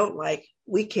that we don't like,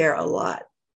 we care a lot,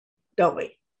 don't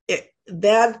we?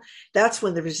 That's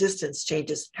when the resistance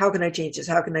changes. How can I change this?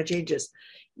 How can I change this?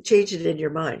 Change it in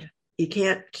your mind. You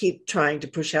can't keep trying to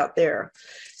push out there.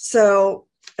 So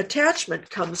attachment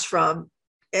comes from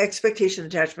expectation,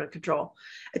 attachment, control.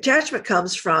 Attachment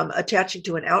comes from attaching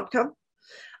to an outcome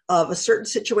of a certain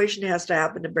situation has to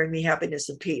happen to bring me happiness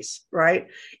and peace, right?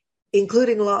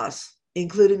 Including loss.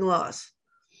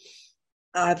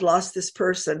 I've lost this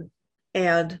person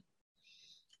and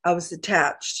I was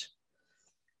attached.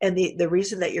 And the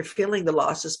reason that you're feeling the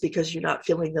loss is because you're not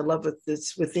feeling the love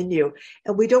that's within you.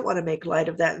 And we don't want to make light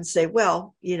of that and say,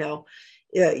 well, you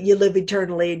live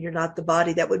eternally and you're not the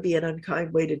body. That would be an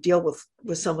unkind way to deal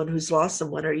with someone who's lost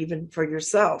someone, or even for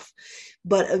yourself.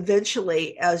 But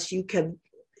eventually, as you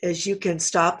can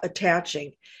stop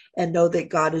attaching and know that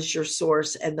God is your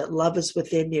source and that love is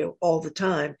within you all the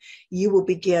time, you will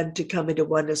begin to come into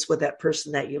oneness with that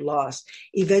person that you lost.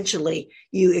 Eventually,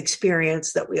 you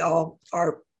experience that we all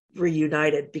are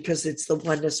reunited because it's the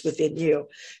oneness within you.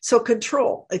 So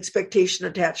control, expectation,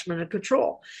 attachment, and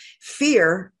control.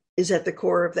 Fear is at the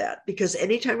core of that, because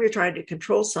anytime you're trying to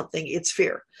control something, it's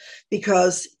fear.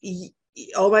 Because,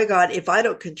 oh my God, if I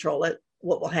don't control it,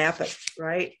 what will happen,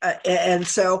 right? And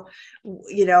so,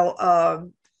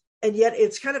 and yet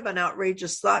it's kind of an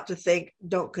outrageous thought to think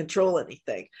don't control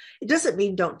anything. It doesn't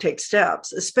mean don't take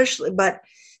steps, especially, but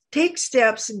take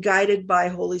steps guided by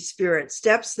Holy Spirit,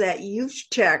 steps that you've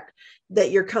checked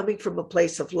that you're coming from a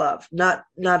place of love, not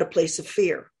a place of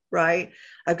fear, right?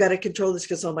 I've got to control this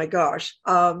because, oh my gosh.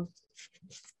 I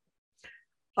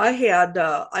had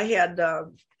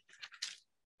the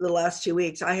last 2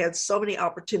 weeks, I had so many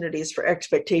opportunities for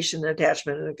expectation and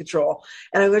attachment and control.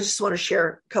 And I just want to share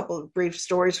a couple of brief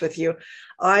stories with you.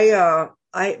 My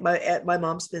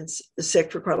mom's been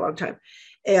sick for quite a long time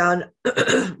and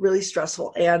really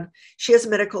stressful. And she has a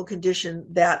medical condition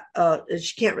that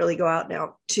she can't really go out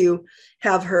now to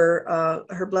have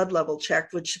her blood level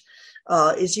checked, which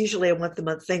is usually a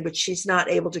once-a-month thing, but she's not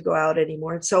able to go out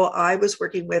anymore. And so I was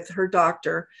working with her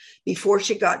doctor before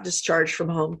she got discharged from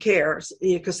home care,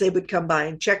 because they would come by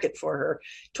and check it for her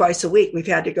twice a week. We've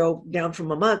had to go down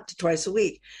from a month to twice a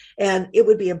week. And it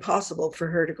would be impossible for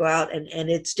her to go out. And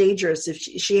it's dangerous if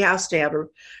she has to have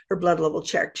her blood level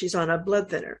checked. She's on a blood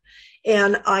thinner.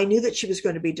 And I knew that she was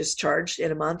going to be discharged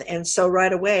in a month. And so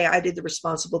right away, I did the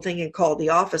responsible thing and called the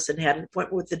office and had an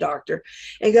appointment with the doctor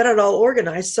and got it all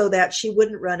organized so that she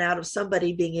wouldn't run out of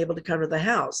somebody being able to come to the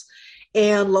house.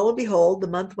 And lo and behold, the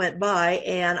month went by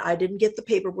and I didn't get the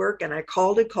paperwork, and I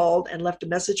called and left a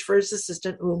message for his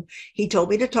assistant, whom he told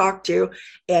me to talk to,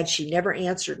 and she never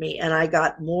answered me. And I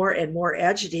got more and more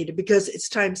agitated because it's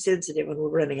time sensitive and we're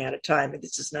running out of time and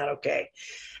this is not okay.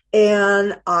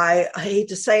 And I hate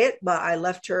to say it, but I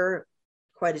left her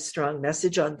quite a strong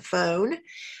message on the phone.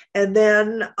 And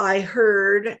then I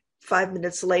heard 5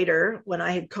 minutes later, when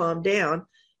I had calmed down,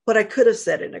 what I could have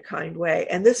said in a kind way.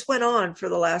 And this went on for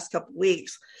the last couple of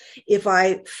weeks. If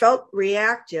I felt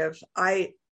reactive,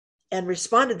 and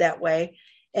responded that way,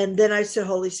 and then I said,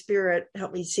 Holy Spirit,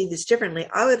 help me see this differently,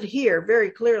 I would hear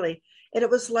very clearly. And it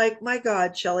was like, my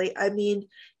God, Shelley, I mean,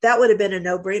 that would have been a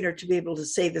no-brainer to be able to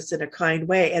say this in a kind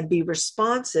way and be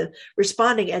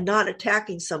responding and not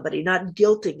attacking somebody, not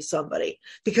guilting somebody,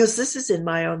 because this is in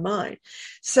my own mind.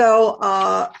 So,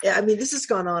 I mean, this has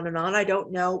gone on and on. I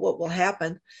don't know what will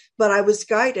happen, but I was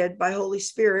guided by Holy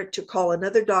Spirit to call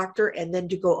another doctor and then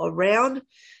to go around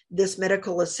this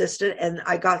medical assistant, and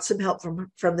I got some help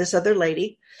from this other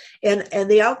lady, and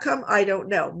the outcome, I don't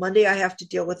know. Monday I have to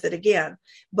deal with it again,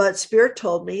 but Spirit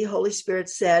told me, Holy Spirit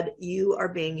said, you are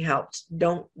being helped.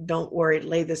 Don't worry,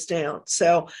 lay this down.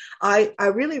 So I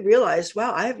really realized,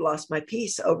 wow, I have lost my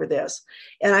peace over this,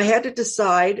 and I had to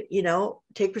decide,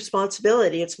 take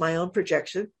responsibility. It's my own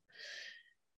projection.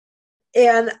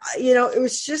 And, it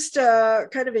was just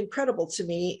kind of incredible to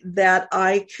me that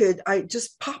I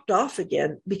just popped off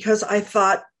again, because I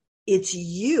thought it's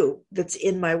you that's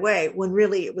in my way, when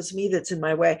really it was me that's in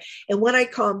my way. And when I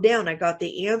calmed down, I got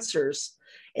the answers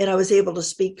and I was able to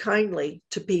speak kindly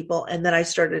to people. And then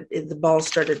the ball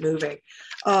started moving.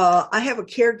 I have a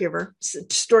caregiver,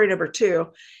 story number 2.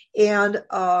 And,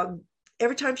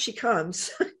 every time she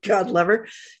comes, God love her,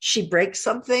 she breaks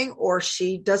something or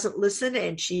she doesn't listen,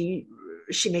 and she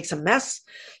makes a mess.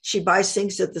 She buys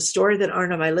things at the store that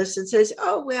aren't on my list and says,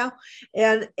 oh, well,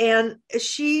 and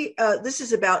she, this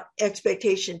is about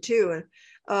expectation too.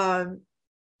 And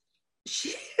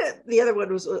the other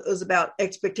one was about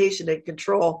expectation and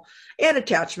control and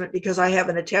attachment, because I have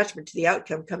an attachment to the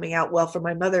outcome coming out well for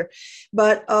my mother.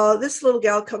 But this little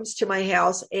gal comes to my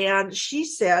house and she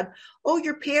said, oh,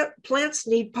 your plants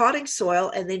need potting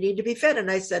soil and they need to be fed. And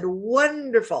I said,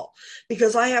 wonderful,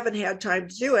 because I haven't had time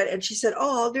to do it. And she said,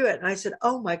 oh, I'll do it. And I said,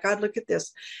 oh my God, look at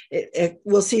this.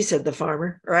 We'll see, said the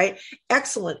farmer, right?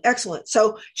 Excellent.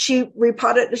 So she didn't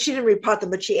repot them,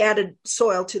 but she added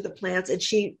soil to the plants. And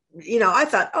she, I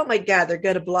thought, oh my God, they're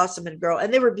going to blossom and grow.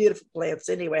 And they were beautiful plants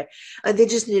anyway. And they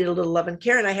just needed a little love and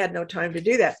care. And I had no time to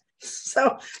do that.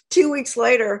 So 2 weeks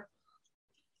later,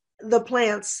 the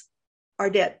plants are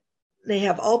dead. They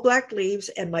have all black leaves,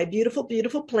 and my beautiful,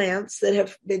 beautiful plants that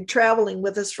have been traveling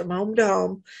with us from home to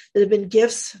home, that have been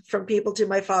gifts from people to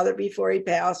my father before he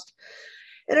passed,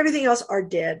 and everything else are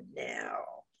dead now.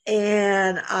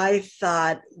 And I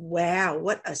thought, wow,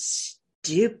 what a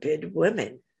stupid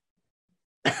woman.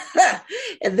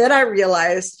 And then I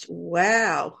realized,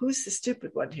 wow, who's the stupid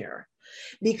one here?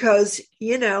 Because,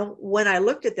 when I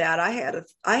looked at that, I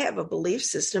have a belief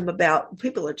system about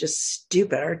people are just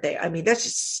stupid, aren't they? I mean, that's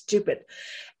just stupid.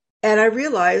 And I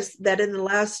realized that in the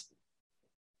last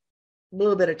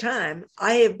little bit of time,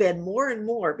 I have been more and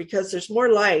more, because there's more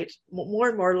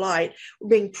and more light, we're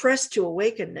being pressed to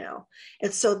awaken now.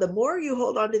 And so the more you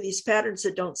hold on to these patterns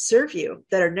that don't serve you,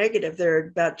 that are negative, that are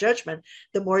about judgment,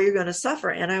 the more you're going to suffer.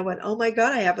 And I went, oh my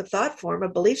God, I have a thought form, a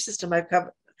belief system I've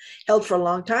held for a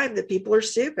long time, that people are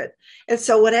stupid. And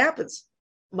so what happens?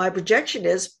 my projection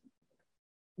is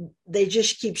they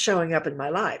just keep showing up in my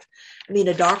life. I mean,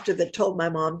 a doctor that told my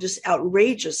mom just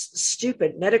outrageous,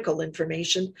 stupid medical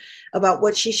information about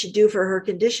what she should do for her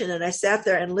condition. And I sat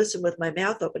there and listened with my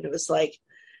mouth open. It was like,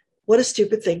 what a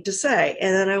stupid thing to say.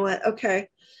 And then I went, okay,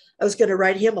 I was going to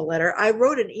write him a letter. I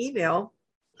wrote an email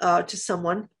to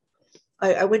someone.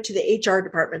 I went to the HR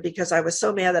department because I was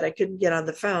so mad that I couldn't get on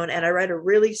the phone. And I wrote a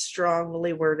really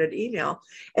strongly worded email.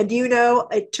 And do you know,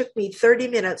 it took me 30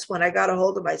 minutes when I got a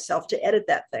hold of myself to edit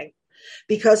that thing,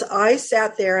 because I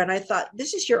sat there and I thought,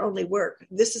 this is your only work.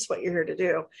 This is what you're here to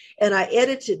do. And I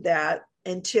edited that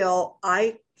until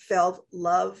I felt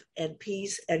love and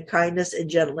peace and kindness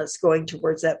and gentleness going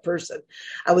towards that person.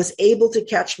 I was able to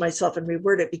catch myself and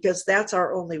reword it, because that's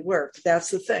our only work.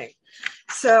 That's the thing.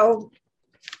 So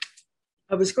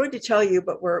I was going to tell you,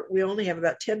 but we only have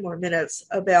about 10 more minutes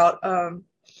about,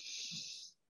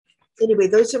 anyway,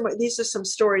 these are some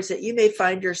stories that you may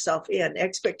find yourself in: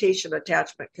 expectation,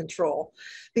 attachment, control,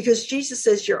 because Jesus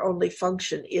says your only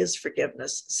function is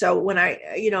forgiveness. So when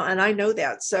and I know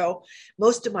that. So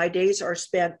most of my days are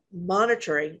spent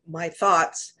monitoring my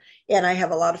thoughts, and I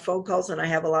have a lot of phone calls and I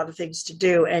have a lot of things to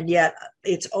do. And yet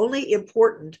it's only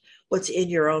important what's in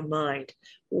your own mind.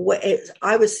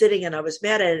 I was sitting and I was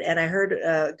mad at it, and I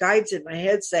heard guides in my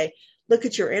head say, look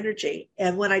at your energy.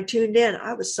 And when I tuned in,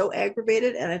 I was so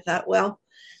aggravated, and I thought, well,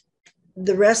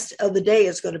 the rest of the day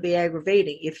is going to be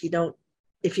aggravating if you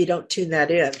don't tune that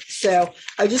in. So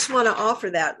I just want to offer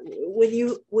that when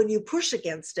you push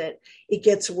against it, it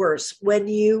gets worse. When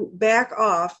you back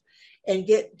off and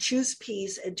choose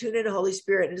peace and tune into Holy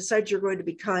Spirit and decide you're going to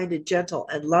be kind and gentle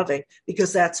and loving,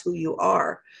 because that's who you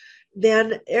are,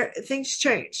 then things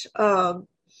change.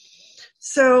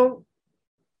 So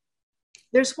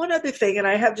there's one other thing, and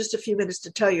I have just a few minutes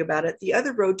to tell you about it. The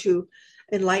other road to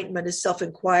enlightenment is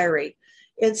self-inquiry.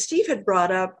 And Steve had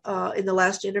brought up in the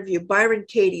last interview Byron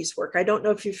Katie's work. I don't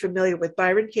know if you're familiar with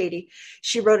Byron Katie.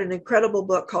 She wrote an incredible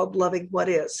book called Loving What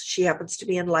Is. She happens to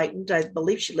be enlightened. I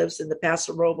believe she lives in the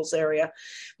Paso Robles area.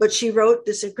 But she wrote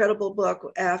this incredible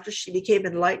book after she became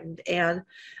enlightened. And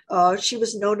she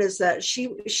was known as that.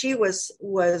 She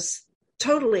was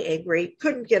totally angry,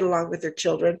 couldn't get along with her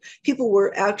children. People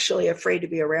were actually afraid to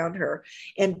be around her,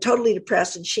 and totally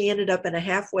depressed. And she ended up in a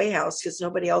halfway house because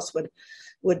nobody else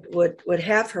would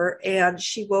have her. And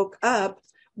she woke up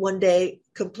one day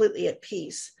completely at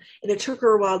peace. And it took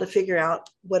her a while to figure out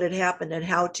what had happened and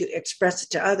how to express it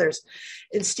to others.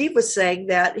 And Steve was saying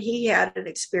that he had an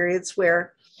experience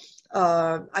where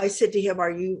I said to him, are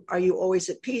you always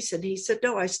at peace? And he said,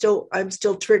 no, I'm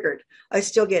still triggered. I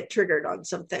still get triggered on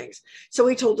some things. So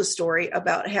he told a story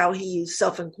about how he used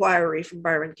self-inquiry from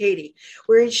Byron Katie,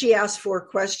 wherein she asked 4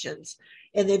 questions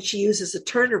and then she uses a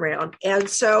turnaround. And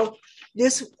so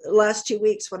this last 2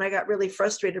 weeks, when I got really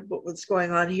frustrated with what's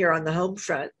going on here on the home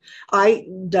front, I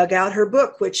dug out her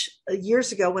book, which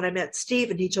years ago when I met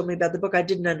Steve and he told me about the book, I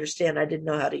didn't understand. I didn't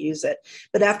know how to use it.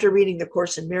 But after reading the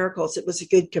Course in Miracles, it was a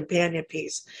good companion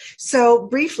piece. So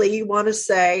briefly, you want to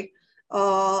say,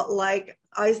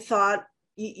 I thought,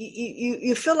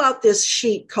 you fill out this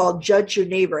sheet called Judge Your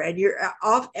Neighbor, and you're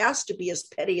asked to be as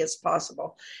petty as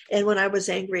possible. And when I was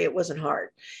angry, it wasn't hard.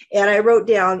 And I wrote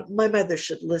down, my mother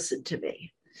should listen to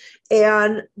me.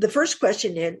 And the first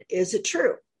question is it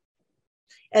true?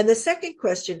 And the second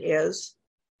question is,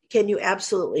 can you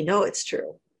absolutely know it's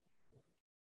true?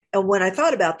 And when I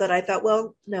thought about that, I thought,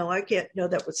 well, no, I can't know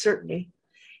that with certainty.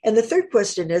 And the third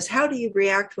question is, how do you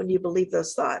react when you believe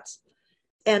those thoughts?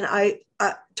 And I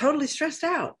totally stressed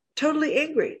out, totally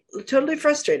angry, totally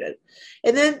frustrated.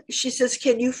 And then she says,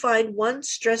 can you find one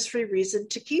stress-free reason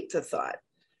to keep the thought?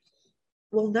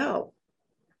 Well, no,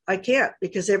 I can't,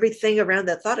 because everything around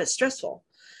that thought is stressful.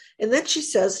 And then she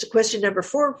says to question number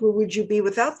 4, who would you be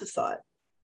without the thought?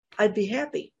 I'd be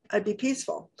happy. I'd be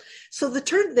peaceful. So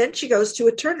then she goes to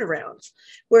a turnaround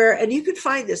where, and you can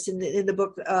find this in the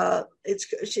book.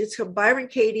 It's called Byron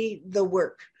Katie, The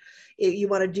Work. You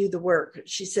want to do the work.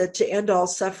 She said, to end all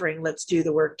suffering, let's do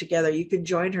the work together. You can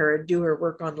join her and do her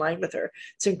work online with her.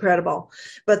 It's incredible.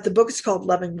 But the book is called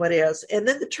Loving What Is. And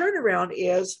then the turnaround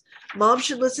is, Mom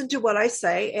should listen to what I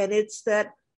say. And it's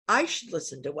that I should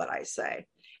listen to what I say.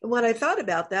 And when I thought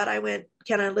about that, I went,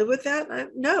 can I live with that?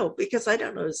 No, because I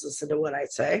don't always listen to what I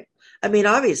say. I mean,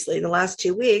 obviously, the last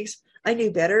 2 weeks, I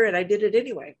knew better and I did it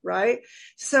anyway, right?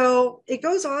 So it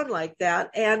goes on like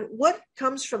that. And what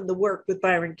comes from the work with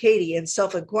Byron Katie and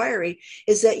self-inquiry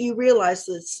is that you realize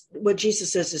that what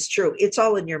Jesus says is true. It's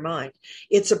all in your mind.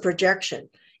 It's a projection.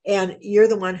 And you're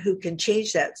the one who can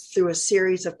change that through a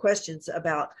series of questions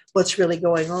about what's really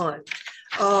going on.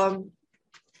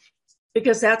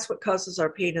 Because that's what causes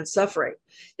our pain and suffering.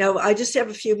 Now, I just have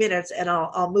a few minutes and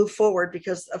I'll move forward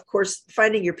because, of course,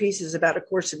 Finding Your Peace is about A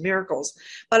Course in Miracles.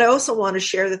 But I also want to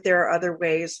share that there are other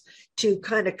ways to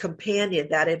kind of companion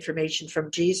that information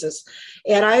from Jesus.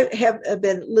 And I have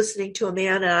been listening to a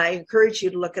man, and I encourage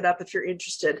you to look it up if you're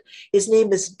interested. His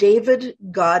name is David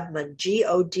Godman,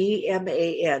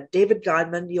 Godman, David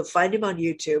Godman. You'll find him on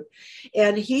YouTube.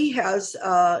 And he has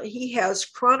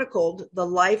chronicled the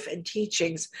life and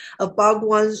teachings of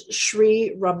Bhagwan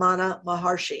Sri Ramana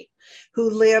Maharshi, who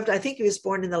lived, I think he was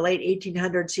born in the late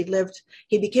 1800s.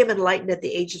 He became enlightened at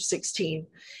the age of 16,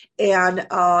 and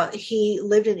he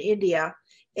lived in India,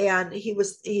 and he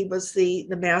was the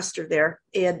master there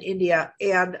in India,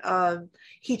 and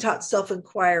he taught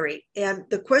self-inquiry. And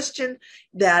the question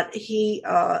that he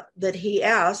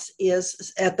asks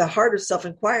is at the heart of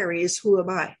self-inquiry is, who am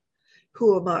I?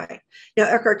 Who am I? Now,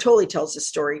 Eckhart Tolle tells this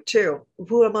story too.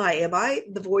 Who am I? Am I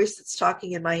the voice that's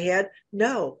talking in my head?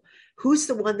 No. Who's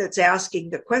the one that's asking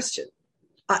the question?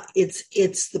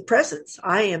 It's the presence.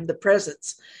 I am the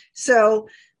presence. So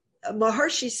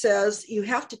Maharshi says you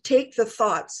have to take the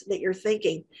thoughts that you're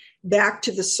thinking back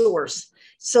to the source.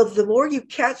 So the more you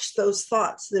catch those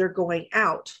thoughts that are going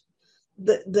out,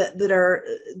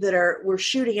 that are we're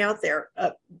shooting out there,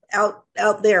 out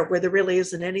there where there really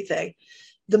isn't anything,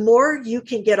 the more you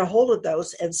can get a hold of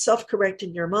those and self-correct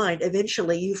in your mind,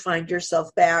 eventually you find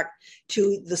yourself back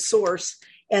to the source,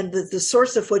 and the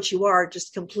source of what you are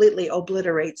just completely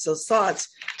obliterates those thoughts,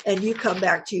 and you come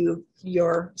back to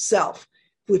yourself,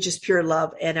 which is pure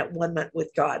love and at one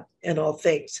with God and all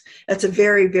things. That's a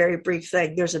very, very brief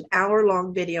thing. There's an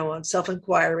hour-long video on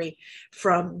self-inquiry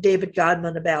from David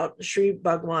Godman about Sri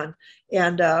Bhagwan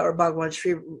or Bhagwan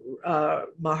Sri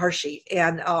Maharshi.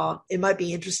 And it might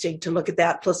be interesting to look at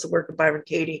that, plus the work of Byron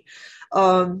Katie.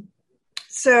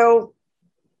 So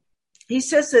he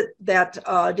says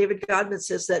that David Godman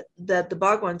says that the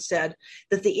Bhagwan said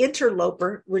that the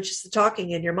interloper, which is the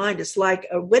talking in your mind, is like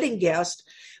a wedding guest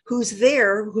who's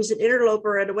there, who's an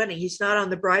interloper at a wedding. He's not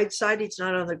on the bride's side. He's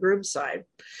not on the groom's side.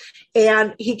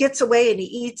 And he gets away and he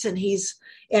eats, and he's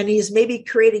maybe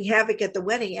creating havoc at the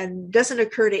wedding, and it doesn't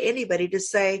occur to anybody to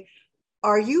say,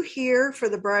 are you here for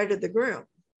the bride or the groom?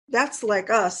 That's like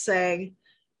us saying,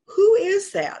 who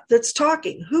is that that's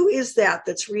talking? Who is that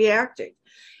that's reacting?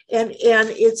 And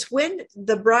it's when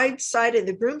the bride's side and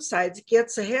the groom's side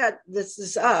gets ahead, this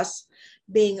is us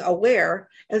being aware,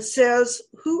 and says,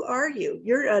 who are you?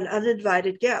 You're an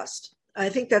uninvited guest. I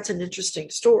think that's an interesting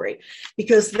story,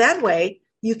 because that way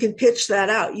you can pitch that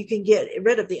out. You can get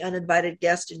rid of the uninvited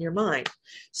guest in your mind.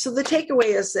 So the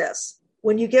takeaway is this: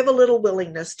 when you give a little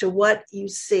willingness to what you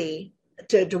see,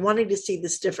 to wanting to see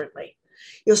this differently,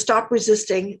 you'll stop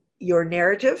resisting your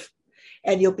narrative,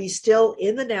 and you'll be still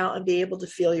in the now and be able to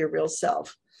feel your real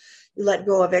self. You let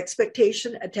go of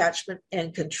expectation, attachment,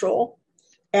 and control.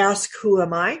 Ask, who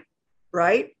am I?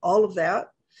 Right? All of that.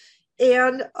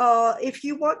 And if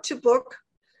you want to book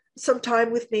some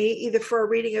time with me, either for a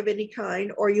reading of any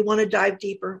kind, or you want to dive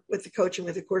deeper with the coaching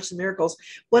with A Course in Miracles,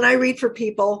 when I read for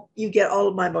people, you get all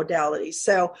of my modalities.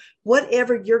 So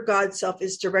whatever your God self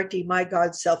is directing my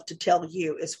God self to tell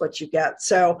you is what you get.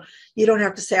 So you don't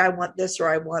have to say, I want this or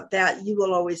I want that. You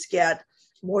will always get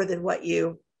more than what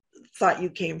you thought you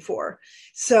came for.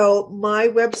 So my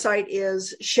website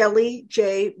is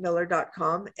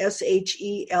ShellyJMiller.com,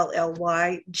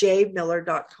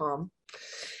 ShellyJMiller.com.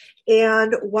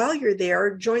 And while you're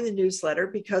there, join the newsletter,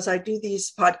 because I do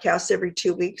these podcasts every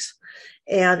 2 weeks,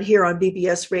 and here on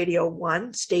BBS Radio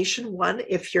 1, Station 1.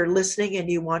 If you're listening and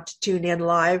you want to tune in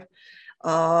live,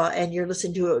 and you're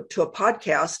listening to a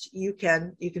podcast, you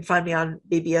can find me on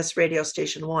BBS Radio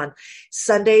Station 1,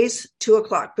 Sundays,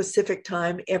 2:00 Pacific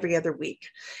time, every other week.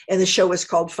 And the show is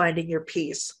called Finding Your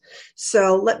Peace.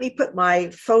 So let me put my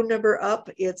phone number up.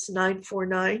 It's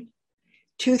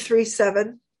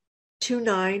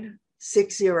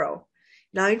 949-237-2960.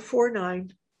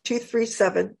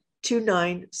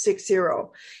 949-237-2960.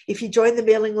 If you join the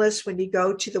mailing list, when you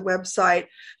go to the website,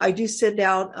 I do send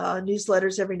out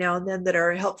newsletters every now and then that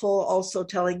are helpful, also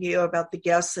telling you about the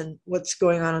guests and what's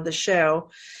going on the show.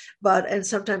 And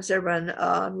sometimes they're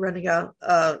running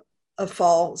a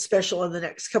fall special in the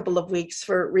next couple of weeks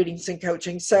for readings and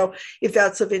coaching. So if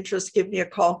that's of interest, give me a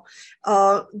call.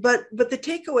 But the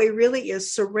takeaway really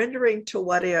is surrendering to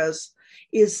what is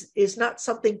not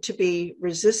something to be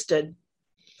resisted.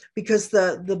 Because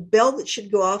the bell that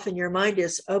should go off in your mind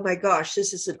is, oh my gosh,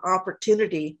 this is an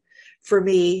opportunity for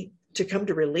me to come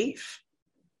to relief,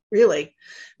 really,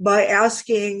 by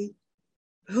asking,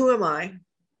 who am I?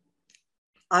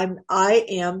 I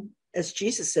am, as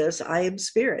Jesus says, I am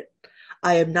spirit.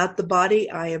 I am not the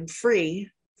body. I am free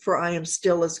for I am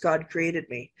still as God created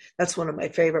me. That's one of my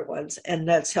favorite ones. And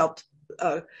that's helped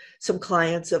some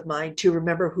clients of mine to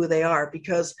remember who they are,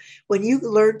 because when you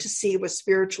learn to see with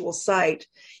spiritual sight,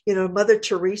 Mother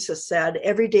Teresa said,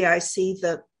 every day I see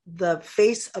the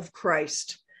face of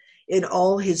Christ in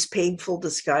all his painful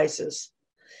disguises.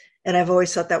 And I've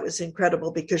always thought that was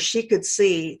incredible, because she could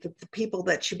see that the people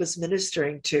that she was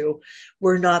ministering to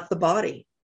were not the body.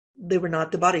 They were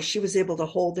not the body. She was able to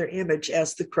hold their image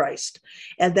as the Christ.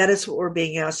 And that is what we're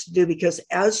being asked to do, because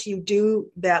as you do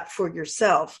that for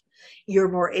yourself, you're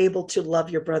more able to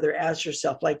love your brother as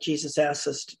yourself, like Jesus asked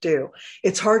us to do.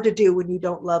 It's hard to do when you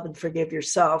don't love and forgive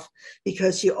yourself,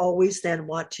 because you always then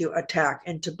want to attack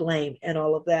and to blame and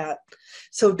all of that.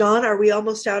 So, Dawn, are we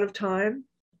almost out of time?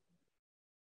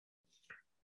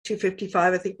 2:55,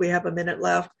 I think we have a minute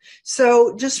left.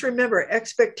 So just remember,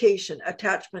 expectation,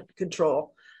 attachment,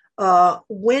 control.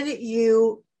 When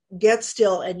you get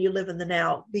still and you live in the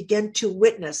now, begin to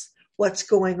witness what's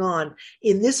going on.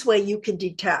 In this way, you can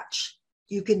detach.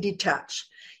 You can detach.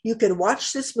 You can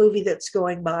watch this movie that's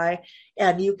going by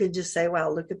and you can just say,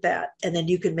 wow, look at that. And then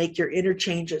you can make your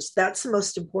interchanges. That's the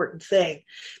most important thing,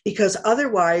 because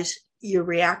otherwise you're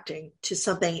reacting to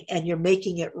something and you're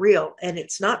making it real, and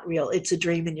it's not real. It's a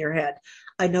dream in your head.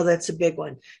 I know that's a big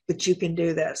one, but you can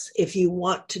do this. If you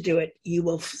want to do it, you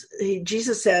will.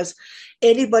 Jesus says,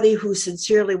 anybody who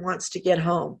sincerely wants to get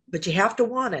home, but you have to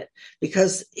want it,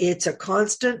 because it's a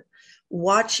constant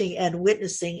watching and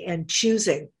witnessing and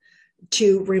choosing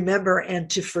to remember and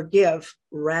to forgive.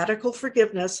 Radical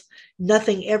forgiveness.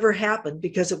 Nothing ever happened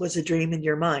because it was a dream in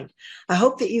your mind. I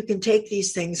hope that you can take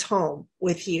these things home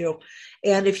with you.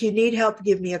 And if you need help,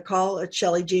 give me a call at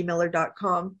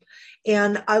shellyjmiller.com.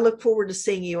 And I look forward to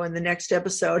seeing you in the next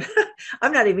episode.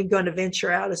 I'm not even going to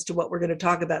venture out as to what we're going to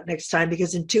talk about next time,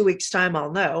 because in 2 weeks' time,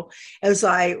 I'll know, as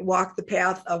I walk the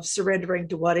path of surrendering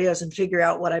to what is and figure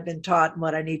out what I've been taught and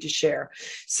what I need to share.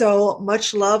 So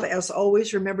much love. As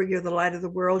always, remember, you're the light of the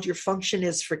world. Your function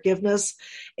is forgiveness,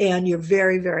 and you're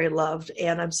very, very loved.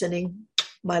 And I'm sending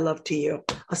my love to you.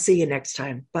 I'll see you next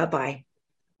time. Bye-bye.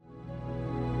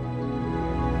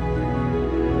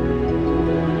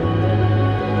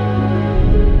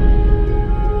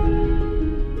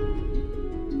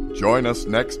 Join us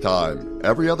next time,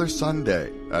 every other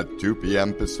Sunday at 2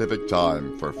 p.m. Pacific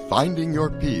Time, for Finding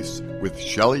Your Peace with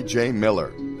Shelley J.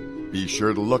 Miller. Be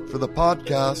sure to look for the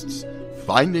podcasts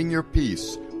Finding Your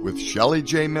Peace with Shelley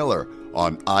J. Miller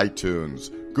on iTunes,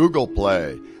 Google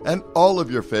Play, and all of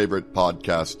your favorite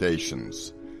podcast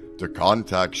stations. To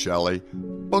contact Shelley,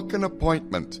 book an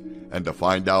appointment, and to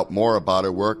find out more about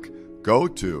her work, go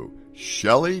to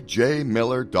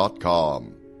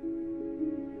ShelleyJMiller.com.